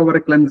 it's more over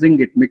a cleansing,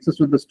 it mixes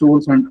with the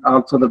stools and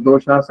also the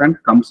doshas and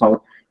comes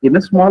out in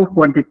a small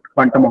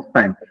quantum of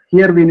time.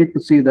 Here we need to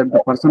see that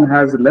the person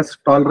has less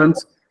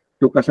tolerance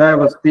to Kashaya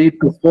Basti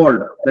to hold,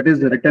 that is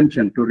the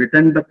retention. To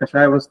retain the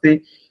Kashaya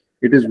Basti,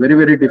 it is very,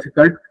 very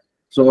difficult.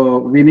 So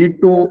we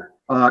need to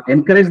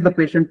encourage the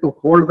patient to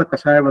hold the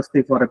Kashaya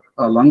Basti for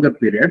a longer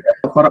period.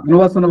 For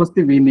Anuvasana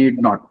Basti, we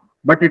need not.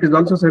 But it is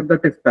also said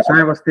that if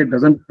Kashaya Basti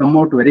doesn't come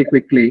out very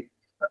quickly,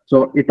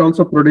 so it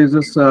also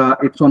produces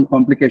its own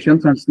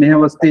complications, and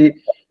Sneha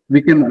Basti, we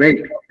can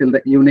wait till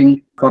the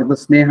evening for the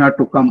Sneha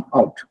to come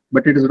out.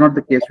 But it is not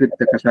the case with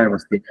the Kashaya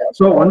Basti.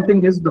 So one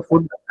thing is the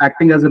food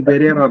acting as a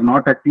barrier or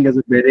not acting as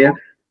a barrier,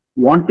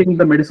 wanting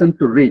the medicine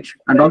to reach.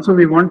 And also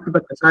we want the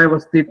Kashaya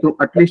Basti to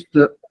at least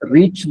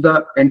reach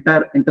the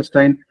entire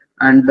intestine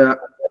and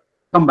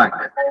come back.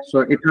 So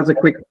it has a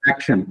quick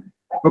action.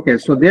 Okay,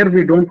 so there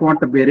we don't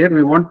want a barrier.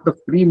 We want the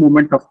free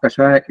movement of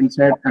Kashaya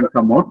inside and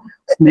come out.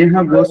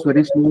 Sneha goes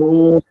very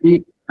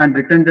slowly and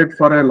retained it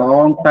for a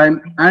long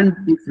time. And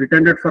if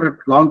retained it for a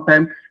long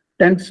time,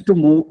 tends to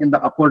move in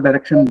the upward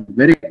direction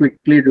very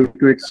quickly due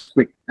to its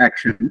quick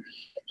action.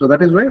 So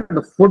that is why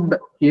the food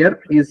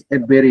here is a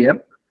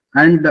barrier.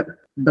 And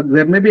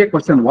there may be a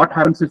question, what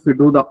happens if we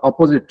do the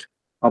opposite,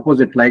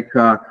 like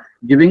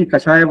giving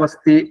Kashaya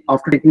Basti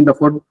after taking the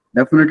food?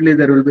 Definitely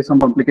there will be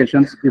some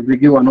complications. If we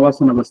give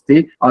Anuvasana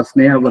Basti or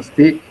Sneha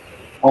Basti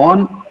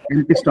on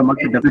empty stomach,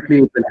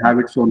 definitely it will have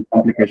its own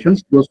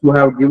complications. Those who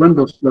have given,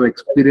 those who have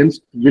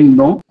experienced will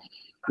know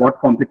what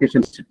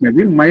complications it may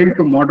be. Mild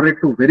to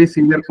moderate to very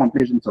severe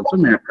complications also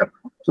may occur.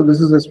 So this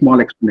is a small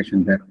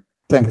explanation there.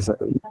 Thank you, sir.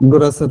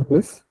 Guru sir,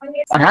 please.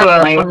 I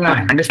have my own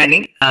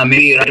understanding,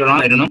 maybe right or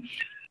wrong, I don't know.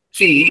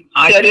 See,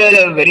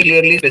 Acharya very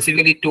clearly,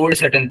 specifically told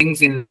certain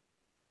things in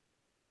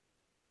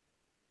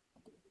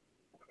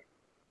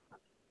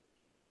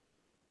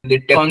the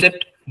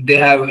concept. They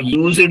have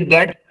used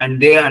that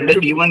and they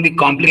understood even the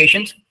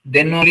complications.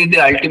 Then only the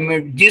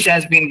ultimate gist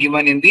has been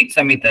given in the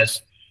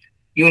Samhitas.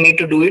 You need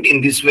to do it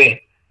in this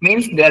way.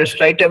 Means they are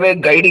straight away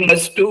guiding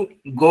us to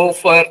go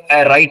for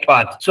a right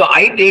path. So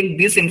I take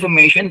this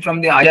information from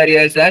the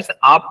Acharyas as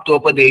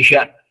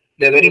Aptopadesha.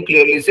 They very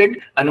clearly said,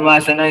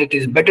 Anuvasana, it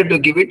is better to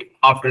give it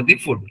after the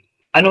food.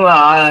 And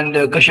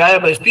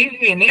Kashaya Basti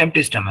in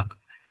empty stomach.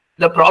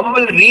 The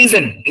probable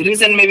reason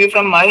may be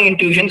from my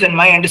intuitions and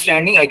my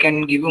understanding. I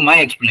can give you my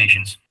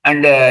explanations.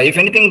 And if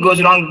anything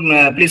goes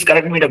wrong, please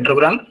correct me, Dr.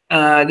 Abraham.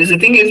 This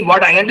thing is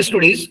what I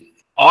understood is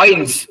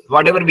oils,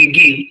 whatever we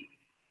give,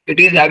 it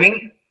is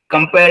having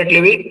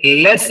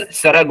comparatively less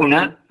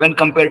saraguna when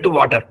compared to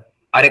water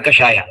or a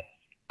kashaya.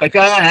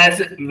 Kashaya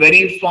has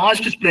very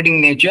fast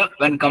spreading nature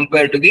when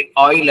compared to the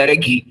oil or a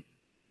ghee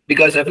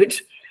because of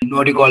its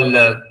what you call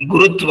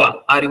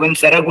gurutva or even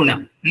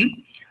saraguna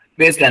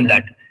based on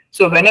that.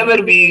 So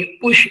whenever we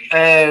push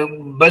a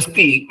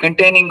basti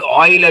containing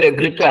oil or a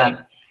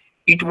grita,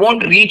 it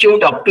won't reach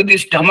out up to the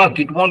stomach.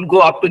 It won't go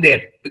up to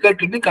there because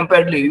it will be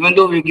comparatively, even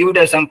though we give it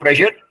as some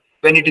pressure,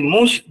 when it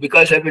moves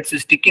because of its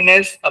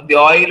stickiness of the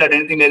oil or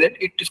anything like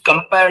that, it is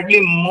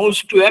comparatively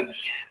moves to a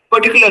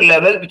particular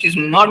level which is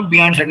not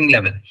beyond certain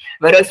level.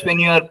 Whereas when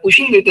you are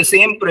pushing with the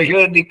same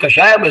pressure, the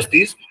kashaya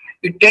bastis,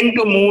 it tend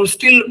to move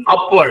still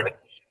upward.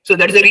 So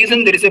that's the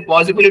reason there is a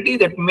possibility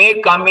that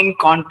may come in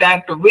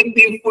contact with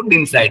the food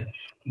inside.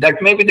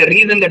 That may be the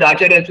reason that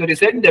Acharya Suri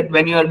said that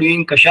when you are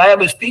doing Kashaya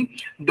Basti,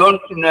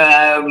 don't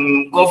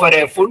go for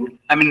a food.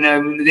 I mean,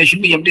 there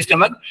should be empty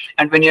stomach.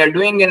 And when you are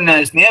doing in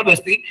Sneha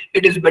Basti,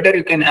 it is better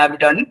you can have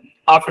it on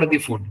after the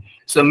food.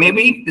 So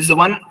maybe this is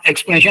one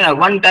explanation, or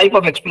one type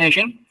of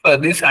explanation for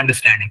this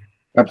understanding.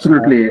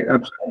 Absolutely,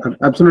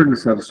 absolutely,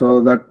 sir.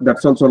 So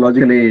that's also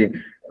logically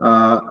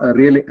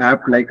really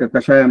apt. Like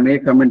kashaya may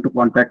come into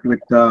contact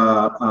with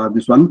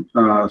this one.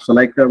 So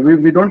like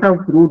we don't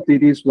have true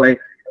theories why,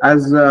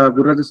 as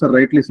Guruji sir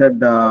rightly said,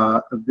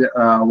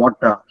 what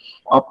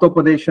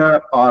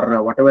Aptopadesha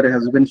or whatever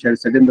has been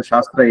said in the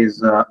Shastra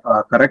is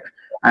correct.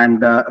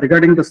 And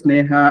regarding the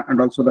Sneha and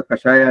also the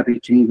Kashaya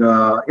reaching,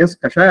 yes,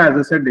 Kashaya,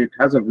 as I said, it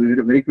has a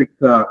very, very quick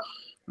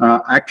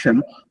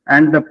action.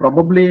 And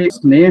probably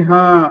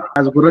Sneha,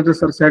 as Guruji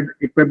sir said,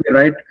 it may be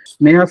right.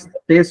 Sneha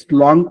stays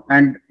long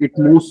and it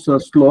moves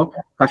slow.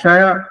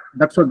 Kashaya,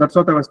 that's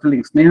what I was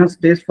telling. Sneha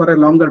stays for a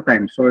longer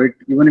time. So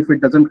even if it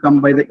doesn't come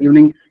by the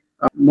evening,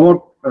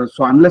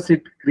 so unless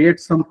it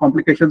creates some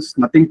complications,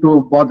 nothing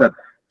to bother.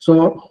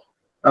 So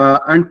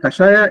and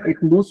Kashaya,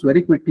 it moves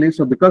very quickly.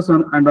 So because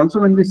and also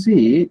when we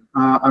see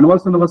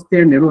Anuvasana Basti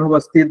and Niruha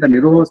Basti, the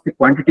Niruha Basti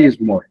quantity is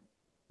more.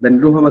 The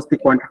Niruha Basti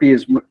quantity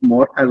is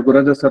more. As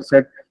Guruji sir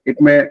said, it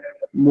may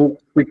move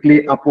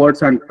quickly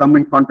upwards and come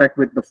in contact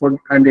with the food,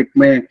 and it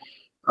may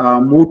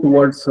move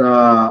towards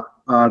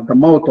the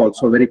mouth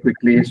also very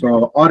quickly.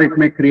 So, or it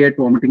may create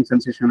vomiting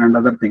sensation and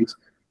other things.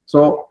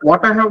 So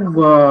what I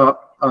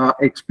have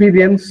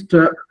experienced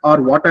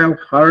or what I have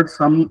heard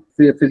some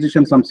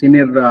physicians, some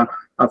senior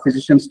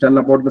physicians tell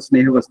about the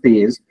Sneha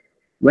Basti is,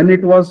 when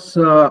it was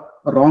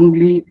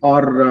wrongly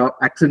or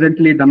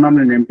accidentally done on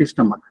an empty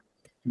stomach,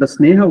 the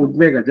Sneha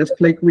Udvega, just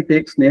like we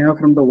take Sneha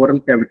from the oral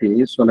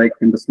cavity, so like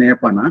in the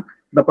Snehapana,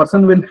 the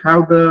person will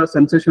have the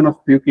sensation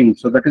of puking.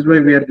 So that is why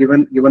we are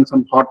given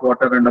some hot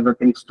water and other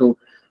things to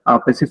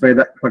specify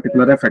that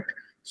particular effect.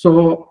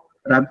 So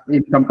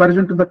in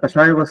comparison to the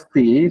Kashaya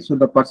Basti, so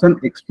the person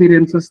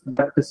experiences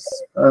that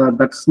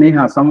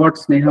Sneha, somewhat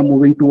Sneha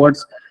moving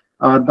towards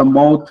the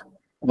mouth,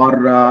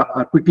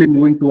 or quickly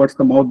moving towards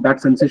the mouth.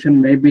 That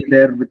sensation may be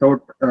there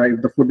without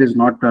if the food is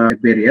not a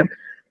barrier.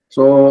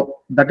 So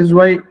that is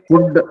why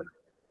food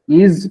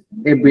is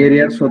a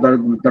barrier. So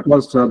that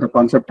was the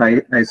concept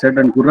I said.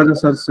 And Guruji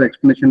sir's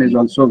explanation is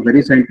also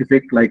very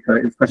scientific. Like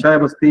if Kashaya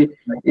Basti,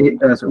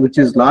 which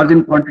is large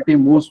in quantity,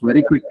 moves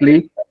very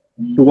quickly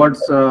towards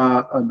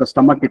the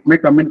stomach, it may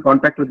come in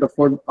contact with the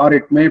food, or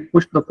it may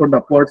push the food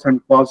upwards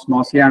and cause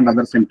nausea and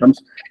other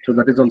symptoms. So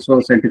that is also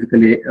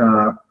scientifically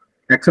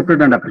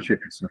accepted and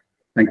appreciated, sir.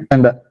 Thank you.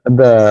 And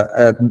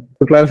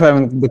to clarify, I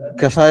mean, the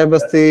Kashaya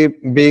Basti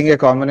being a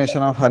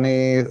combination of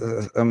honey,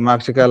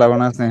 Makshika,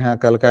 Lavana, Sneha,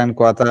 Kalka, and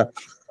Kwata,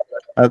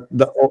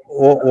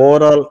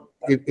 overall,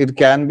 it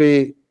can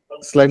be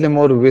slightly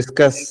more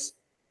viscous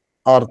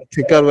or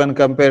thicker when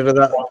compared to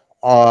the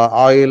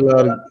oil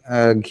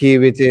or ghee,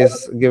 which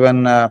is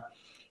given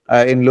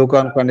in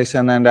lukewarm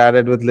condition and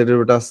added with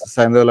little bit of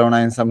Saindhu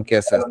Lavana in some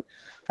cases.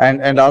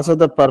 And also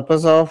the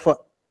purpose of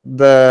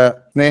the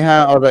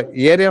Sneha, or the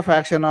area of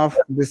action of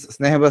this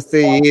Sneha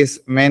Basti, is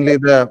mainly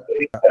the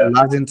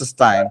large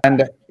intestine,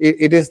 and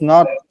it is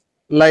not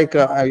like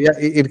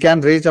it can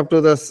reach up to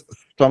the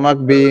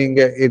stomach, being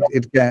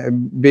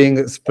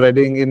being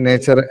spreading in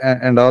nature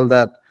and all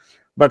that.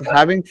 But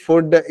having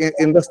food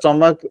in the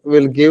stomach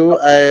will give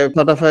a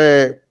sort of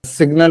a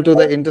signal to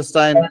the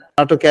intestine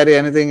not to carry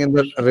anything in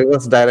the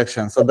reverse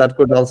direction. So that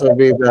could also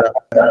be the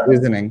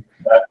reasoning.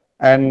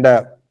 And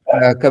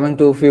coming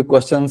to a few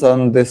questions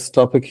on this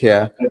topic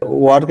here.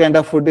 What kind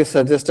of food is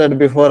suggested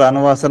before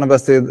Anuvasana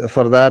Basti?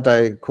 For that,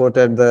 I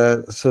quoted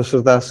the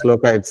Sushruta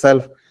Shloka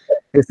itself.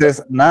 It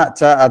says, Na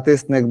cha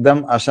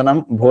atisnigdam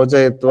ashanam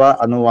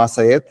bhojayitva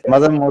anuvasayet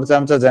madam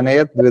murcham cha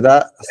janayat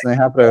dvida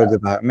sneha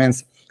prayojita.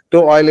 Means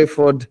too oily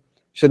food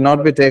should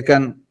not be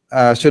taken,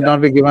 should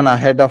not be given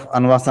ahead of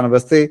Anuvasana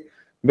Basti,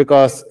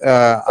 because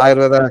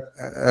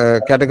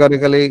Ayurveda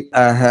categorically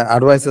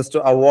advises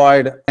to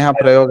avoid sneha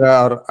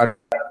prayoga or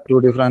two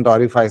different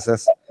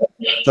orifices.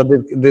 So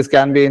this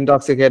can be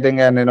intoxicating,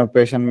 and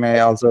patient may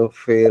also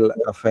feel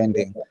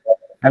fainting.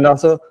 And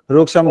also,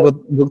 ruksham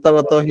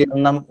bhuktavato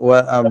hirnam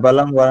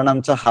balam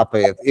varnam cha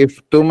hapayet.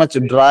 If too much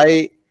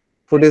dry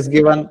food is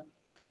given,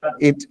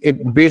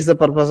 it beats the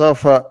purpose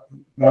of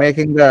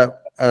making the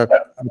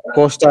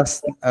kosta,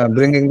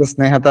 bringing the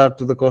snehata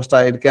to the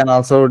kosta. It can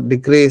also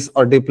decrease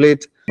or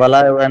deplete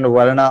valaya and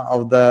varna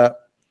of the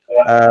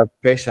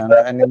patient.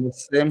 And in the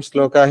same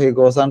sloka, he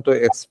goes on to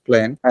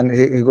explain,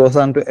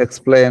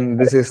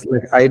 this is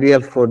like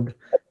ideal food.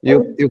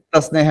 Yukta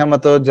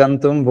snehamato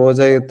jantum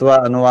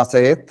bhojayitva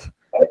anuvasayet.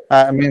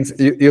 Means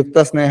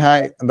yukta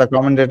sneha, the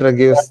commentator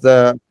gives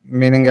the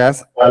meaning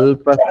as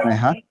alpa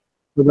sneha.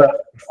 So the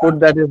food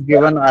that is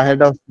given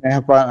ahead of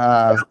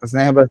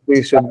sneha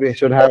bhakti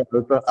should have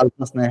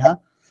alpa sneha.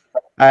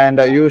 And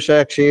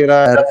Yusha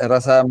Kshira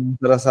Rasa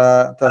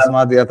Rasa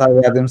Tasmad Yatha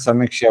Vyadim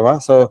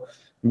Samikshava. So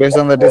based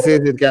on the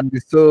disease, it can be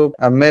soup,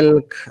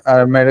 milk,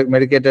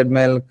 medicated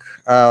milk,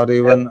 or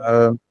even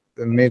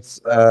meat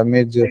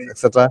juice,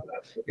 etc.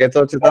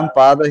 Yatochitam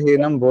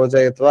Padahinam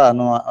Bojayatva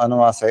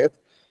Anuvasayat.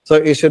 So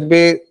it should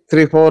be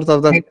 3/4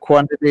 of the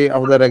quantity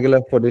of the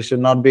regular food. It should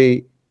not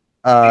be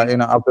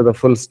up to the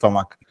full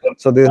stomach.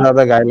 So these are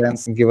the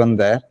guidelines given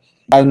there.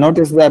 I've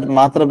noticed that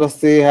Matra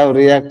Basti have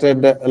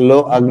reacted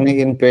low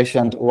Agni in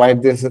patient. Why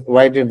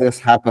did this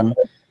happen?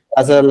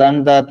 As I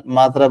learned that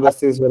Matra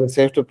Basti is very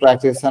safe to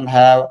practice and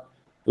have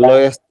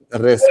lowest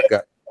risk.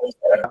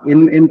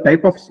 In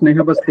type of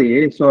Sneha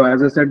Basti, so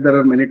as I said, there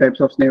are many types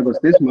of Sneha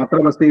Bastis.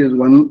 Matra Basti is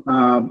one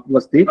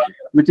Basti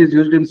which is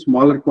used in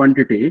smaller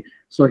quantity.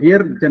 So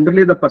here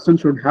generally the person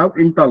should have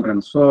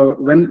intolerance. So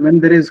when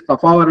there is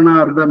Kapha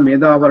Varna or the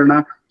Meda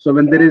Varna, so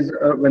when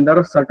there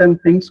are certain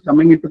things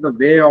coming into the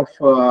way of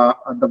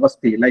the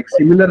Basti, like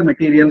similar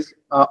materials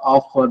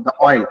of the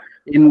oil.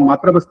 In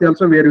Matra Basti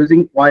also we are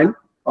using oil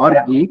or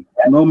ghee,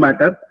 no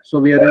matter. So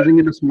we are using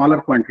in a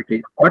smaller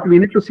quantity. But we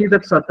need to see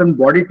that certain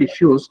body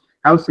tissues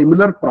have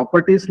similar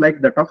properties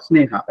like that of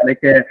Sneha,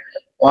 like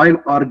oil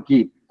or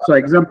ghee. So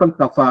example,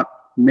 Kapha,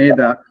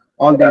 Meda,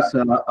 all these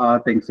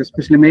things,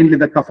 especially mainly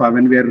the Kapha,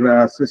 when we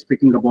are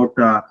speaking about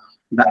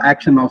the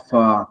action of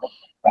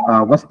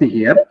Vasti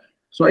here.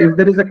 So if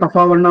there is a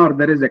Kapha Varna or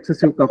there is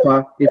excessive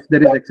Kapha, if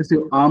there is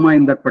excessive Ama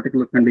in that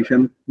particular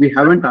condition, we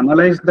haven't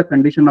analyzed the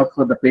condition of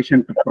the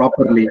patient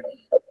properly.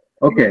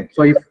 Okay,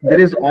 so if there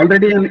is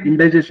already an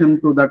indigestion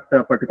to that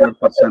particular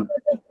person,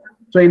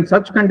 so in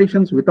such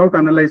conditions without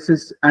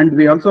analysis, and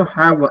we also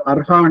have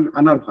Arha and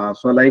Anarha,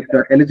 so like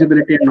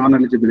eligibility and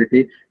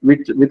non-eligibility,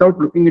 which without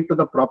looking into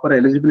the proper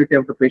eligibility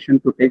of the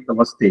patient to take the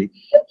Vasti.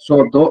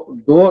 So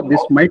though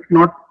this might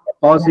not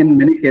cause in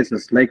many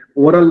cases, like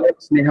oral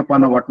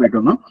Snehapana, what we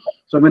do know.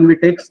 So when we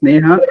take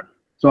Sneha,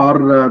 so or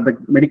the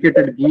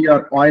medicated ghee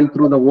or oil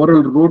through the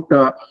oral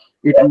route,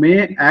 it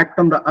may act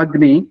on the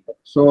Agni,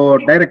 so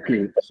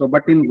directly. So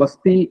but in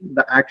Vasti,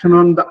 the action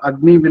on the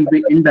Agni will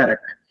be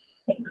indirect.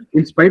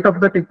 In spite of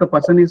that, if the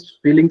person is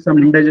feeling some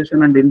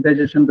indigestion and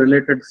indigestion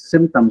related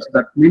symptoms,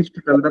 that means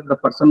to tell that the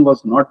person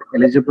was not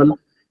eligible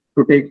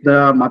to take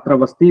the Matra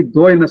Vasti,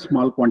 though in a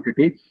small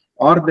quantity,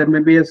 or there may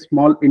be a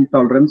small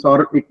intolerance,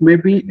 or it may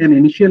be an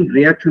initial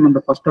reaction on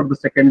the first or the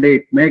second day,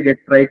 it may get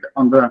right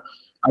on the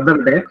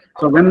other day.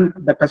 So when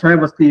the Kashaya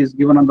Vasti is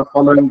given on the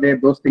following day,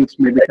 those things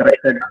may be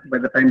corrected by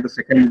the time the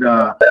second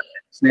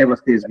Sneha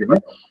Vasti is given.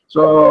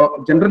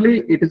 So generally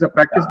it is a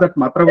practice that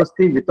Matra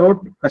Vasti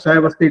without Kashaya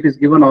Vasti, it is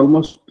given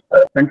almost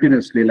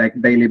continuously, like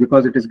daily,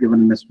 because it is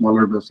given in a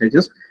smaller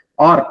dosages,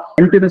 or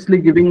continuously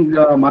giving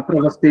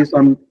Matra Vastis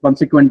on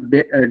consequent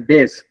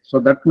days. So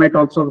that might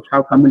also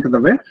have come into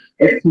the way.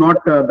 If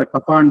not the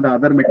Kapha and the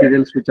other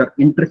materials which are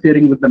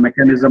interfering with the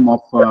mechanism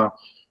of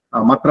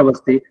Matra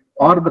Vasti,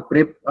 or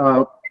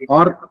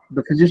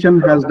the physician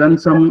has done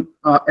some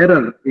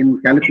error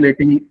in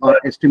calculating or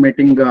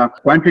estimating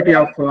quantity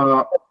of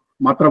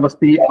Matra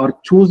Vasti, or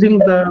choosing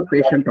the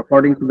patient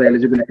according to the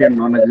eligibility and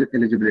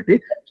non-eligibility.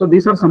 So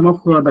these are some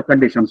of the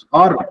conditions,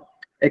 or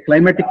a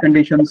climatic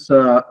conditions,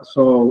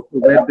 so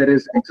where there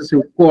is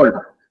excessive cold,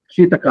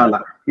 Shita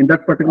Kala. In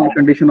that particular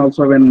condition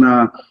also, when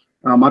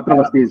Matra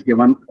Vasti is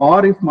given,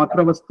 or if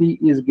Matra Vasti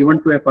is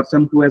given to a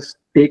person who has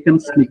taken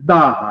Snigdha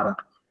Ahara,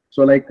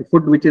 so like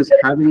food which is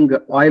having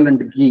oil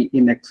and ghee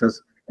in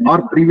excess,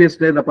 or previous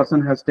day the person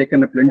has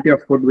taken a plenty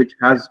of food which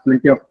has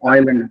plenty of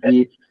oil and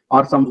ghee,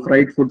 or some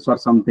fried foods or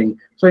something.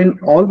 So in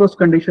all those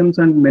conditions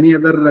and many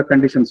other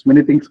conditions,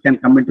 many things can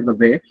come into the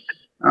way.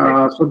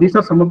 So these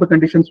are some of the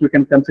conditions we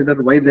can consider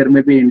why there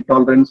may be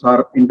intolerance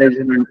or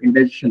indigestion and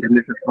indigestion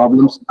related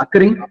problems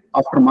occurring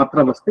after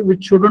Matra Vasti,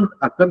 which shouldn't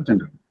occur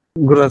generally.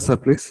 Guru sir,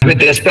 please.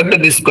 With respect to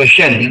this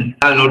question,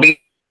 I noticed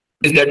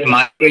that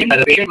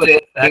the patient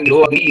was having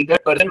low Agni,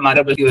 that person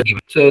Matra Basti was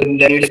given. So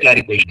there is a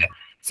clarification.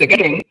 Second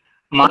thing,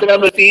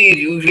 Matra Basti is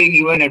usually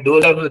given a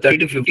dose of 30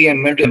 to 50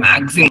 ml to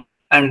maximum.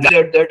 And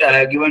that I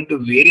have given to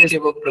various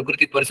of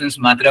Prakriti persons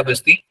Matra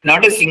Basti.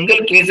 Not a single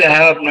case I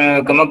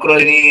have come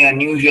across any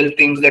unusual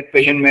things that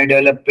patient may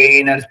develop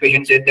pain, as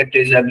patient said that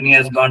his Agni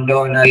has gone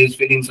down, or he is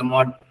feeling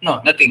somewhat.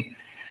 No, nothing.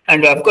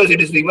 And of course,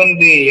 it is even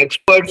the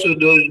experts who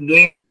those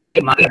doing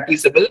Matra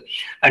feasible,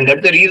 and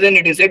that's the reason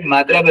it is said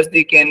Matra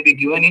Basti can be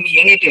given in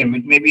any time.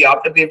 It may be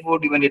after the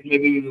food, even it may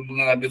be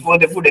before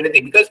the food,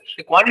 anything, because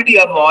the quantity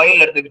of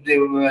oil or the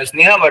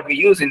Sneha what we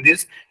use in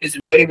this is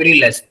very, very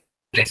less.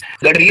 place.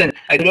 That reason,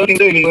 I don't think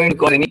so it is going to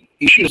cause any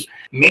issues.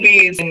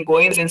 Maybe it's in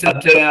coincidence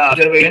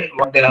observation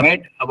what they have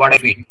made, what I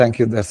feel. Thank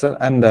you there, sir.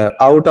 And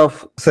out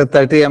of say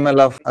 30 ml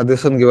of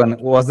this one given,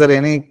 was there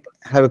any,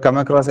 have you come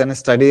across any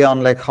study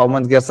on like how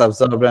much gets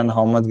absorbed and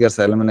how much gets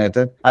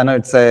eliminated? I know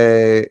it's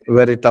a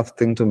very tough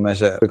thing to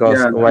measure because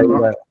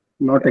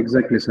not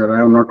exactly, sir.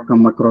 I have not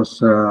come across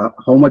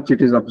how much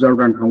it is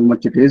absorbed and how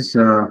much it is.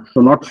 So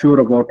not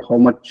sure about how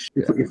much,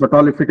 if at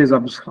all, if it is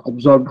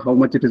absorbed, how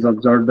much it is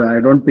absorbed.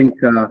 I don't think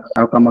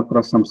I've come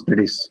across some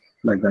studies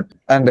like that.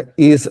 And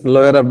is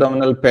lower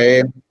abdominal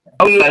pain?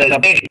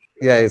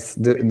 Yeah, it's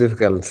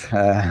difficult.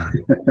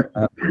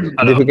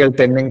 Difficult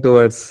tending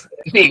towards.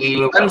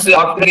 See, once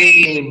after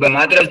the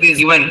matras is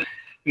given,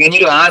 we need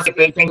to ask the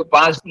patient to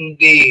pass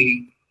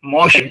the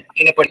motion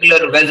in a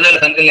particular vessel or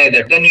something like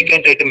that. Then we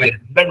can try to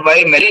measure. But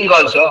while measuring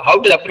also,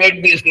 how to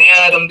separate the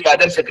sneha from the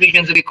other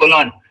secretions of the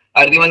colon,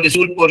 or even the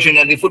stool portion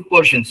or the food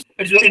portions.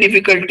 It's very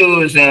difficult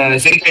to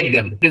segregate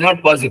them. It is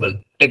not possible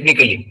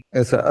technically.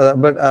 Yes,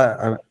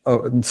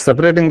 but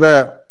separating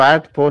the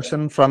fat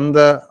portion from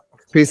the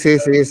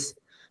feces is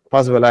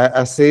possible.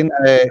 I've seen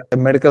a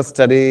medical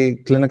study,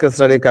 clinical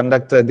study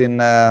conducted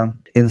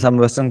in some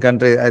Western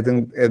country. I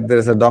think there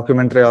is a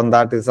documentary on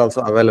that is also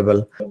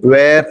available,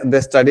 where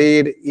they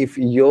studied if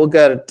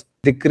yogurt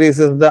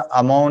decreases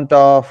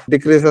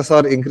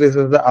or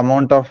increases the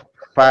amount of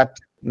fat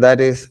that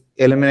is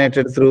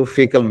eliminated through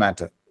fecal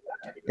matter.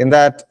 In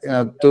that,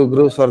 two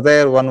groups were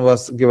there. One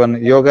was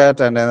given yogurt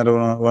and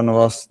another one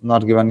was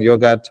not given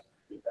yogurt.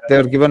 They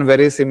were given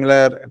very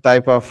similar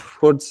type of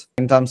foods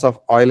in terms of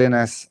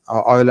oiliness,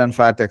 oil and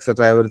fat,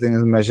 etc. Everything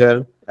is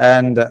measured,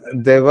 and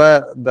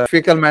the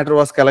fecal matter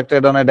was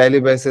collected on a daily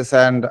basis,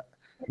 and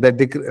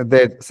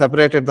they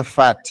separated the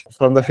fat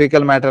from the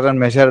fecal matter and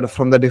measured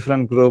from the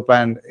different group,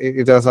 and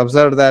it was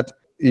observed that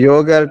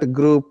yogurt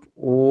group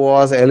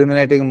was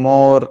eliminating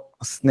more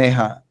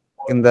sneha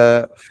in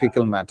the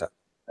fecal matter.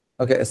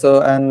 Okay,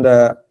 so and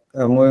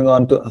moving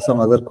on to some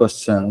other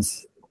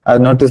questions. I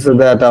noticed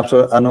that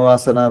after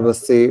Anuvasana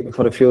Basti,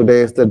 for a few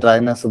days, the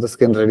dryness of the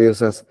skin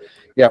reduces.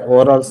 Yeah,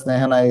 overall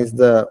snehana is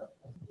the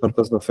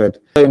purpose of it.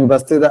 So in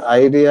Basti, the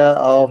idea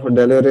of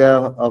delivery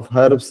of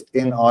herbs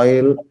in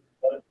oil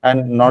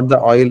and not the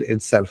oil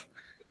itself.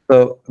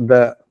 So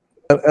what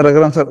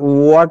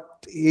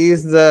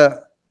is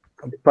the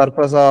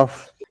purpose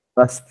of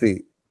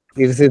Basti?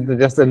 Is it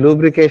just a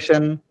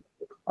lubrication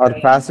or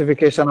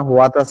pacification of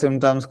Vata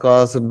symptoms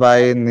caused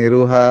by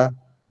Niruha?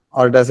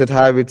 Or does it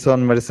have its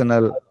own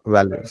medicinal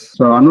values?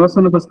 So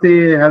Anuvasana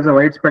Basti has a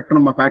wide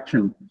spectrum of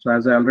action. So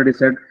as I already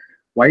said,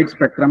 wide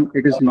spectrum.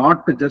 It is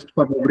not just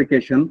for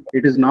lubrication.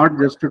 It is not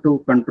just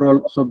to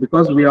control. So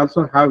because we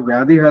also have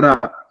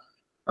Vyadhihara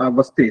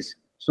Bastis.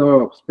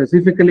 So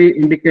specifically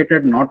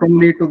indicated not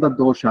only to the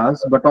doshas,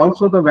 but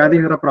also the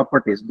Vyadhihara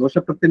properties.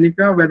 Dosha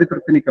Pratinika, Vyadhi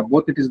Pratinika,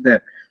 both it is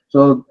there.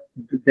 So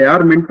they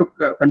are meant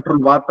to control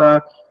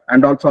Vata,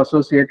 and also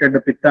associated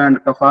pitta and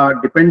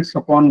kapha, depends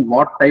upon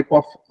what type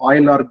of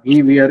oil or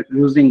ghee we are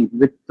using,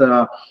 with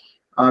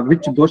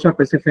which dosha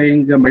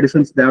specifying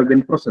medicines they have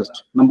been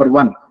processed. Number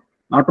one,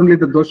 not only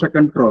the dosha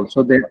control,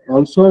 so they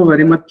also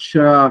very much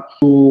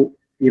to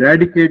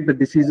eradicate the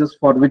diseases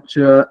for which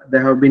they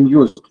have been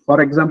used. For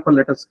example,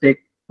 let us take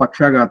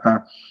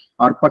Pakshagata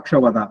or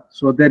Pakshavada.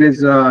 So there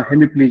is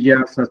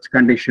hemiplegia, such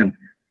condition,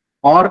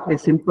 or a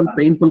simple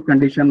painful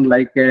condition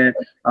like a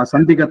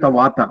Sandhigata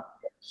Vata.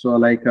 So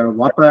like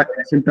Vata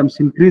symptoms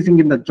increasing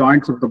in the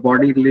joints of the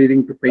body,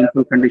 leading to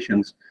painful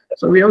conditions.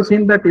 So we have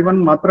seen that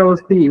even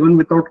Matravasti, even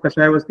without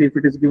Kashayavasti, if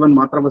it is given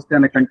Matravasti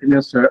on a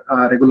continuous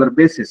regular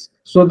basis.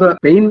 So the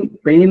pain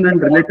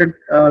and related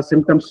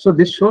symptoms. So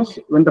this shows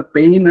when the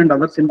pain and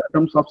other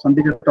symptoms of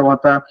Sandhigata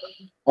Vata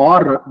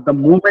or the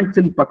movements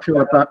in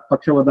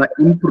Pakshavada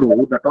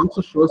improve, that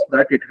also shows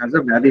that it has a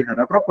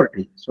Vyadhihara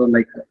property. So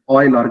like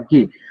oil or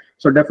ghee.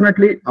 So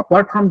definitely,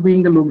 apart from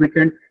being a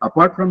lubricant,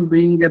 apart from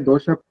being a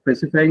dosha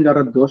specifying or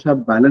a dosha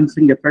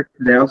balancing effect,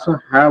 they also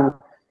have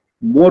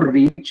more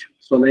reach.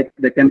 So like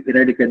they can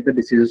eradicate the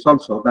diseases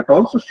also. That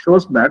also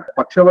shows that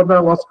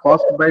Pakshavada was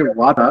caused by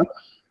Vata,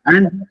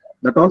 and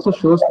that also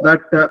shows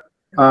that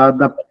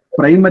the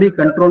primary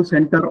control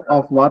center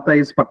of Vata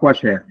is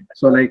Pakvashaya.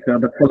 So like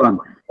the colon.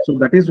 So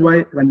that is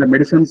why when the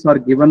medicines are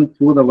given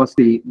through the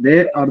Vasti,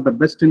 they are the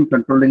best in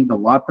controlling the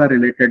Vata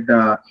related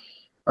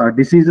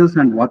diseases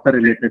and Vata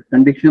related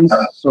conditions.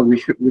 So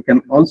we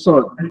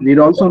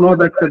also know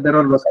that there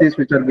are Vastis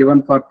which are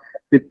given for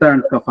Pitta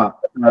and Kapha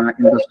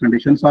in those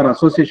conditions, or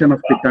association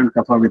of Pitta and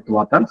Kapha with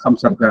Vata, some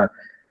sort of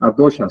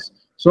doshas.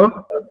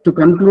 So to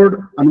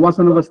conclude,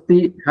 Anuvasana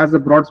Basti has a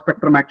broad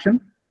spectrum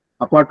action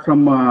apart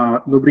from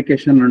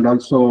lubrication and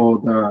also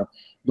the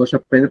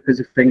dosha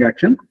specifying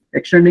action.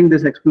 Extending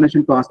this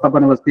explanation to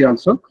Astapana Basti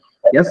also.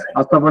 Yes,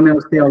 Astapana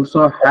Basti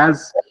also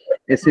has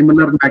a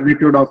similar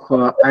magnitude of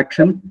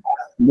action.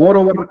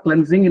 Moreover,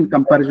 cleansing in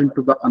comparison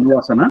to the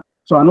Anuvasana.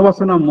 So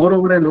Anuvasana,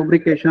 moreover, a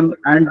lubrication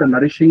and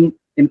nourishing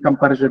in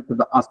comparison to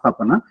the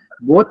Astapana.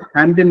 Both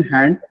hand in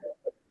hand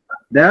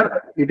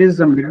There, it is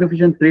a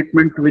magnificent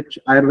treatment which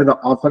Ayurveda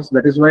offers.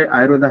 That is why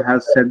Ayurveda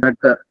has said that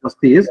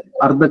Basti is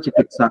Ardha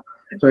Chikitsa.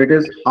 So it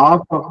is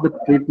half of the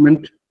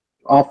treatment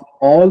of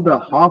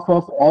half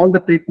of all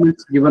the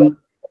treatments given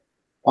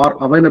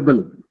or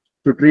available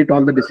to treat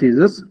all the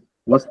diseases.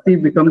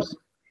 Vasti becomes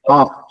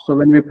half. So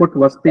when we put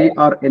Vasti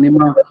or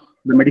enema,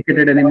 the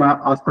medicated enema,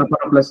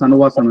 Astapara plus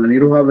Anuvasana,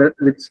 Niruha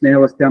with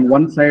Snehvasti on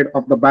one side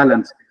of the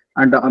balance,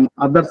 and on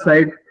other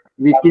side,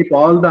 we keep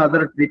all the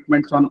other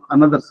treatments on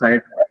another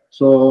side.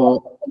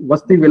 So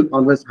Vasti will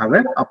always have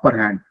an upper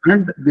hand.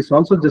 And this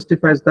also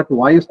justifies that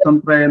Vayu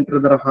Tantra and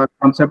Tridharaha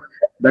concept,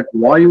 that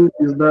Vayu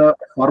is the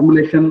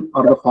formulation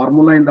or the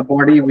formula in the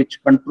body which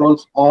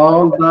controls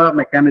all the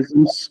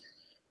mechanisms,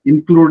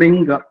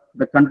 including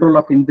the control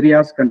of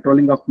Indriyas,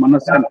 controlling of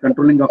Manas, and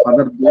controlling of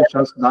other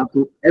doshas,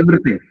 dhatu,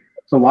 everything.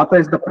 So Vata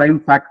is the prime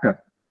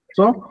factor.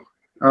 So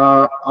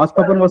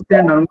Astapan Vasti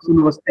and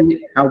Anuvasana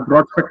Basti have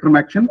broad spectrum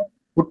action.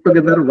 Put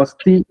together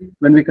Vasti,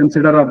 when we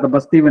consider, or the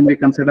Basti when we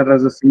consider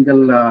as a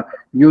single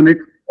unit,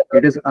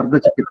 it is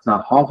Ardha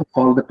Chikitsa, half of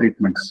all the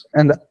treatments.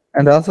 And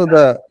also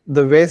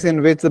the ways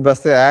in which the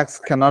Basti acts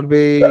cannot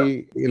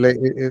be, like,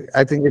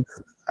 I think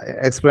it's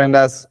explained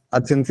as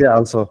Achintya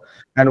also.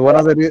 And one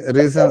of the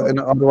reasons,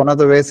 one of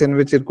the ways in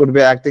which it could be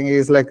acting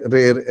is like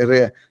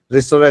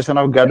restoration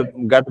of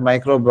gut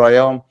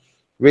microbiome,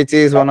 which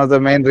is one of the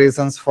main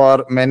reasons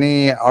for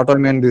many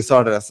autoimmune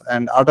disorders.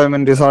 And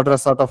autoimmune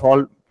disorders, out of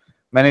all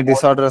many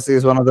disorders,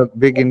 is one of the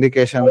big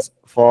indications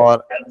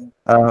for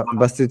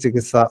Basti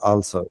Chikitsa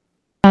also.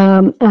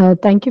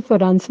 Thank you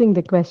for answering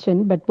the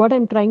question. But what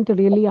I'm trying to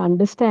really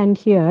understand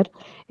here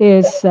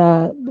is,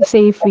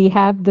 say, if we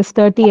have this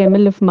 30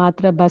 ml of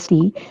Matra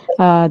Basti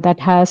that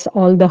has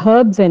all the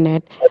herbs in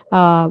it,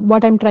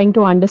 what I'm trying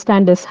to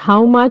understand is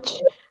how much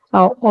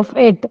of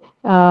it,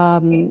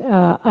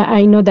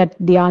 I know that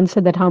the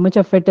answer that how much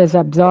of it is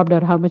absorbed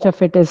or how much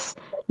of it is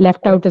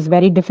left out is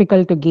very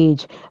difficult to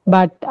gauge.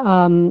 But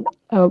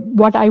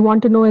what I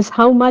want to know is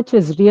how much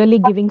is really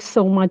giving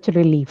so much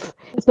relief.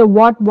 So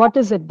what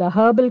is it? The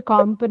herbal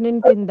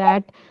component in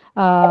that?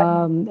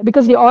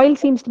 Because the oil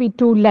seems to be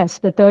too less.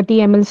 The 30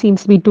 ml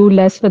seems to be too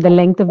less for the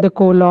length of the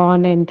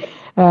colon, and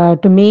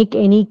to make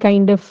any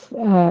kind of,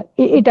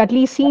 it at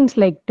least seems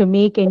like to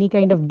make any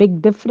kind of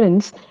big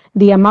difference,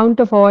 the amount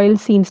of oil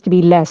seems to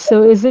be less.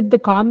 So is it the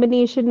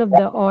combination of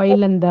the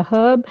oil and the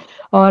herb,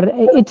 or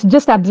it's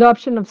just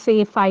absorption of,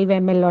 say, 5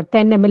 ml or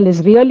 10 ml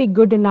is really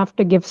good enough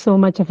to give so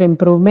much of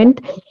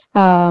improvement,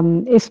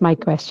 is my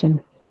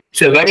question.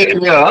 So very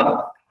clear.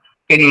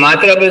 In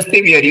Matra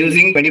Basti, we are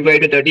using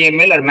 25 to 30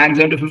 ml or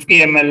maximum to 50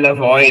 ml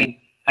of oil.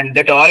 And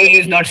that oil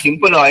is not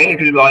simple oil, it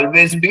will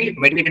always be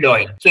medicated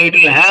oil. So it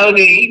will have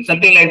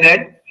something like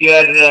that. You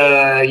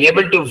are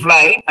able to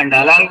fly, and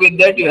along with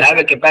that, you have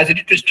a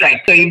capacity to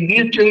strike. So if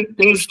these two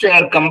things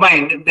are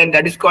combined, then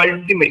that is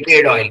called the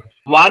medicated oil.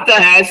 Vata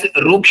has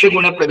Ruksha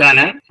Guna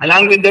Pradhana.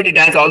 Along with that,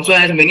 it also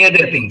has many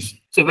other things.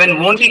 So when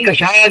only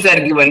Kashayas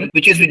are given,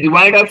 which is the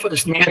divide of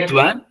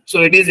Snehatva,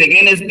 so it is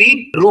against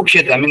the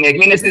Rukshata,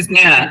 against the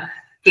Sneha.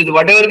 So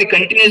whatever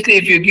continuously,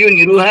 if you give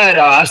Niruha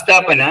or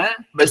Astapana,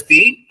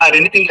 Basti, or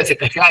anything as a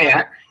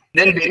Kashaya,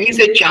 then there is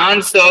a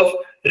chance of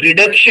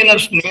reduction of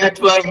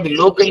Snehatva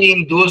locally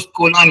in those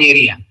colon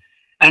area.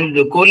 And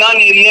the colon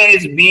area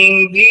is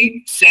being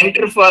the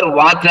center for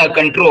Vata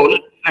control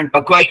and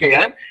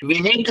Pakvashaya. We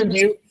need to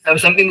give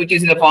something which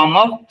is in the form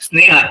of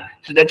Sneha.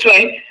 So that's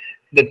why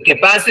the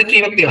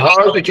capacity of the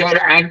herbs which are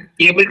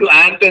able to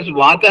act as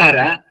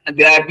Vatahara,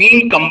 they are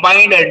being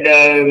combined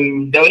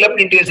and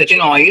developed into such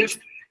an oils.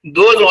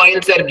 Those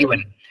oils are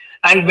given.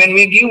 And when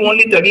we give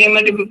only 30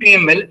 ml to 50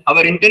 ml,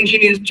 our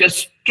intention is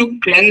just to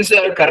cleanse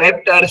or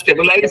correct or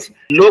stabilize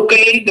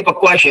locally the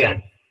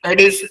Pakvashaya. That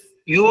is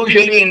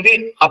usually in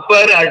the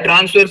upper or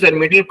transverse or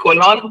middle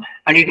colon,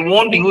 and it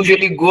won't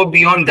usually go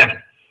beyond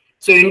that.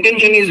 So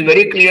intention is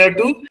very clear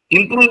to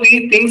improve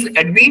these things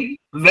at the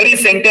very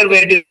center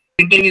where it is.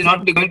 Intention is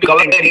not going to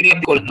cover the area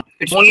of the colon.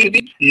 It's only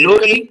the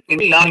locally in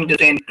the large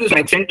intestine to some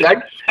extent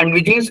that, and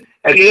which is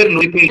a clear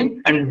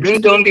lubrication and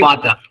brings down the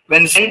Vata.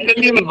 When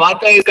centrally when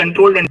Vata is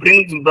controlled and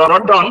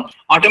brought down,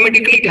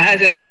 automatically it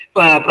has a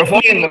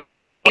profound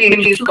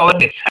intention to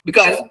cover it.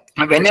 Because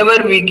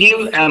whenever we give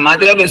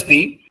Matra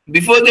Basti,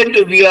 before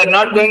that we are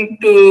not going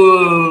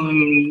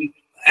to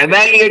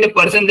evaluate a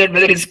person that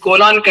whether his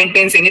colon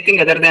contains anything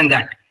other than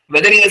that.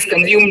 Whether he has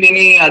consumed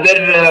any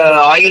other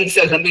oils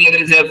or something, whether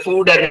it's a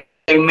food or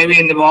maybe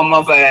in the form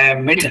of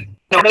medicine.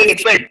 What is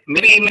expelled?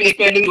 Maybe he may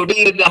expel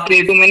totally after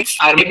 2 minutes,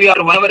 or maybe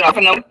after 1 hour, half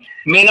an hour,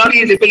 may not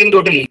be expelling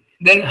totally.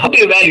 Then how to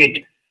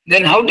evaluate?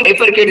 Then how to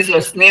bifurcate his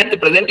Sneha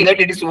present that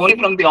it is only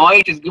from the oil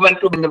which is given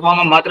to in the form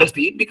of Matra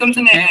Basti? It becomes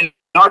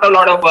not a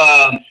lot of,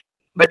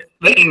 but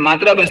well, in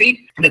Matra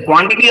Basti, the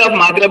quantity of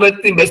Matra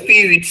Basti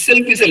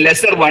itself is a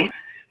lesser one,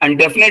 and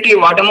definitely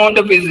what amount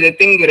of is the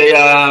thing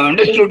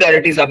understood that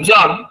it is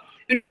absorbed,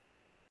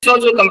 it's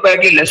also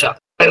comparatively lesser.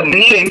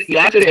 Many times,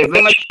 gas is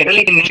very much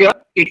catalytic in nature.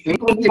 It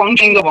improves the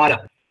functioning of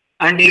water.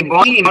 And the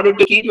body, in order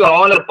to keep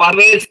all our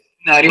pathways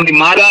in the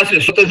maras,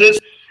 sotasis,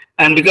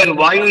 And because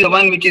Vayu is the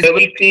one which is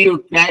able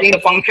to carry the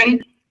function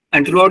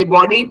and throughout the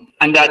body,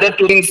 and the other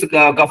two things,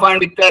 Kapha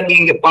and Pitta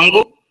being a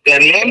Pangu, they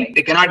are lame,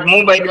 they cannot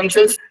move by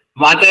themselves.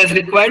 Vata is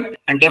required,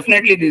 and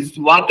definitely this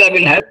Vata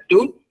will help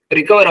to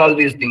recover all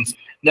these things.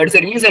 That's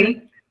the reason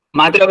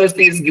Matra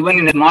Basti is given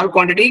in a small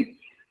quantity,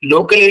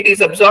 locally it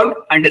is absorbed,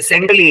 and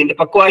centrally in the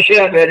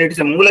Pakvashya, where it is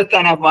a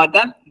Mulasthana of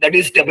Vata, that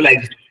is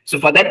stabilized. So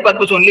for that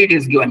purpose only it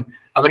is given.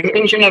 Our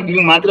intention of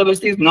giving Matra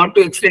Basti is not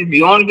to extend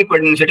beyond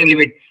the certain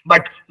limit,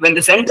 but when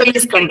the central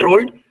is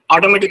controlled,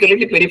 automatically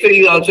the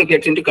periphery also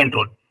gets into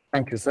control.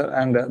 Thank you, sir.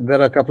 And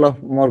there are a couple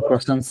of more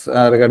questions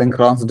regarding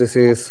Crohn's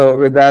disease. So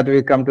with that,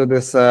 we come to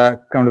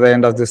the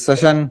end of this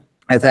session.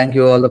 I thank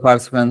you all the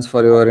participants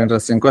for your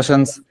interesting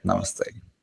questions. Namaste.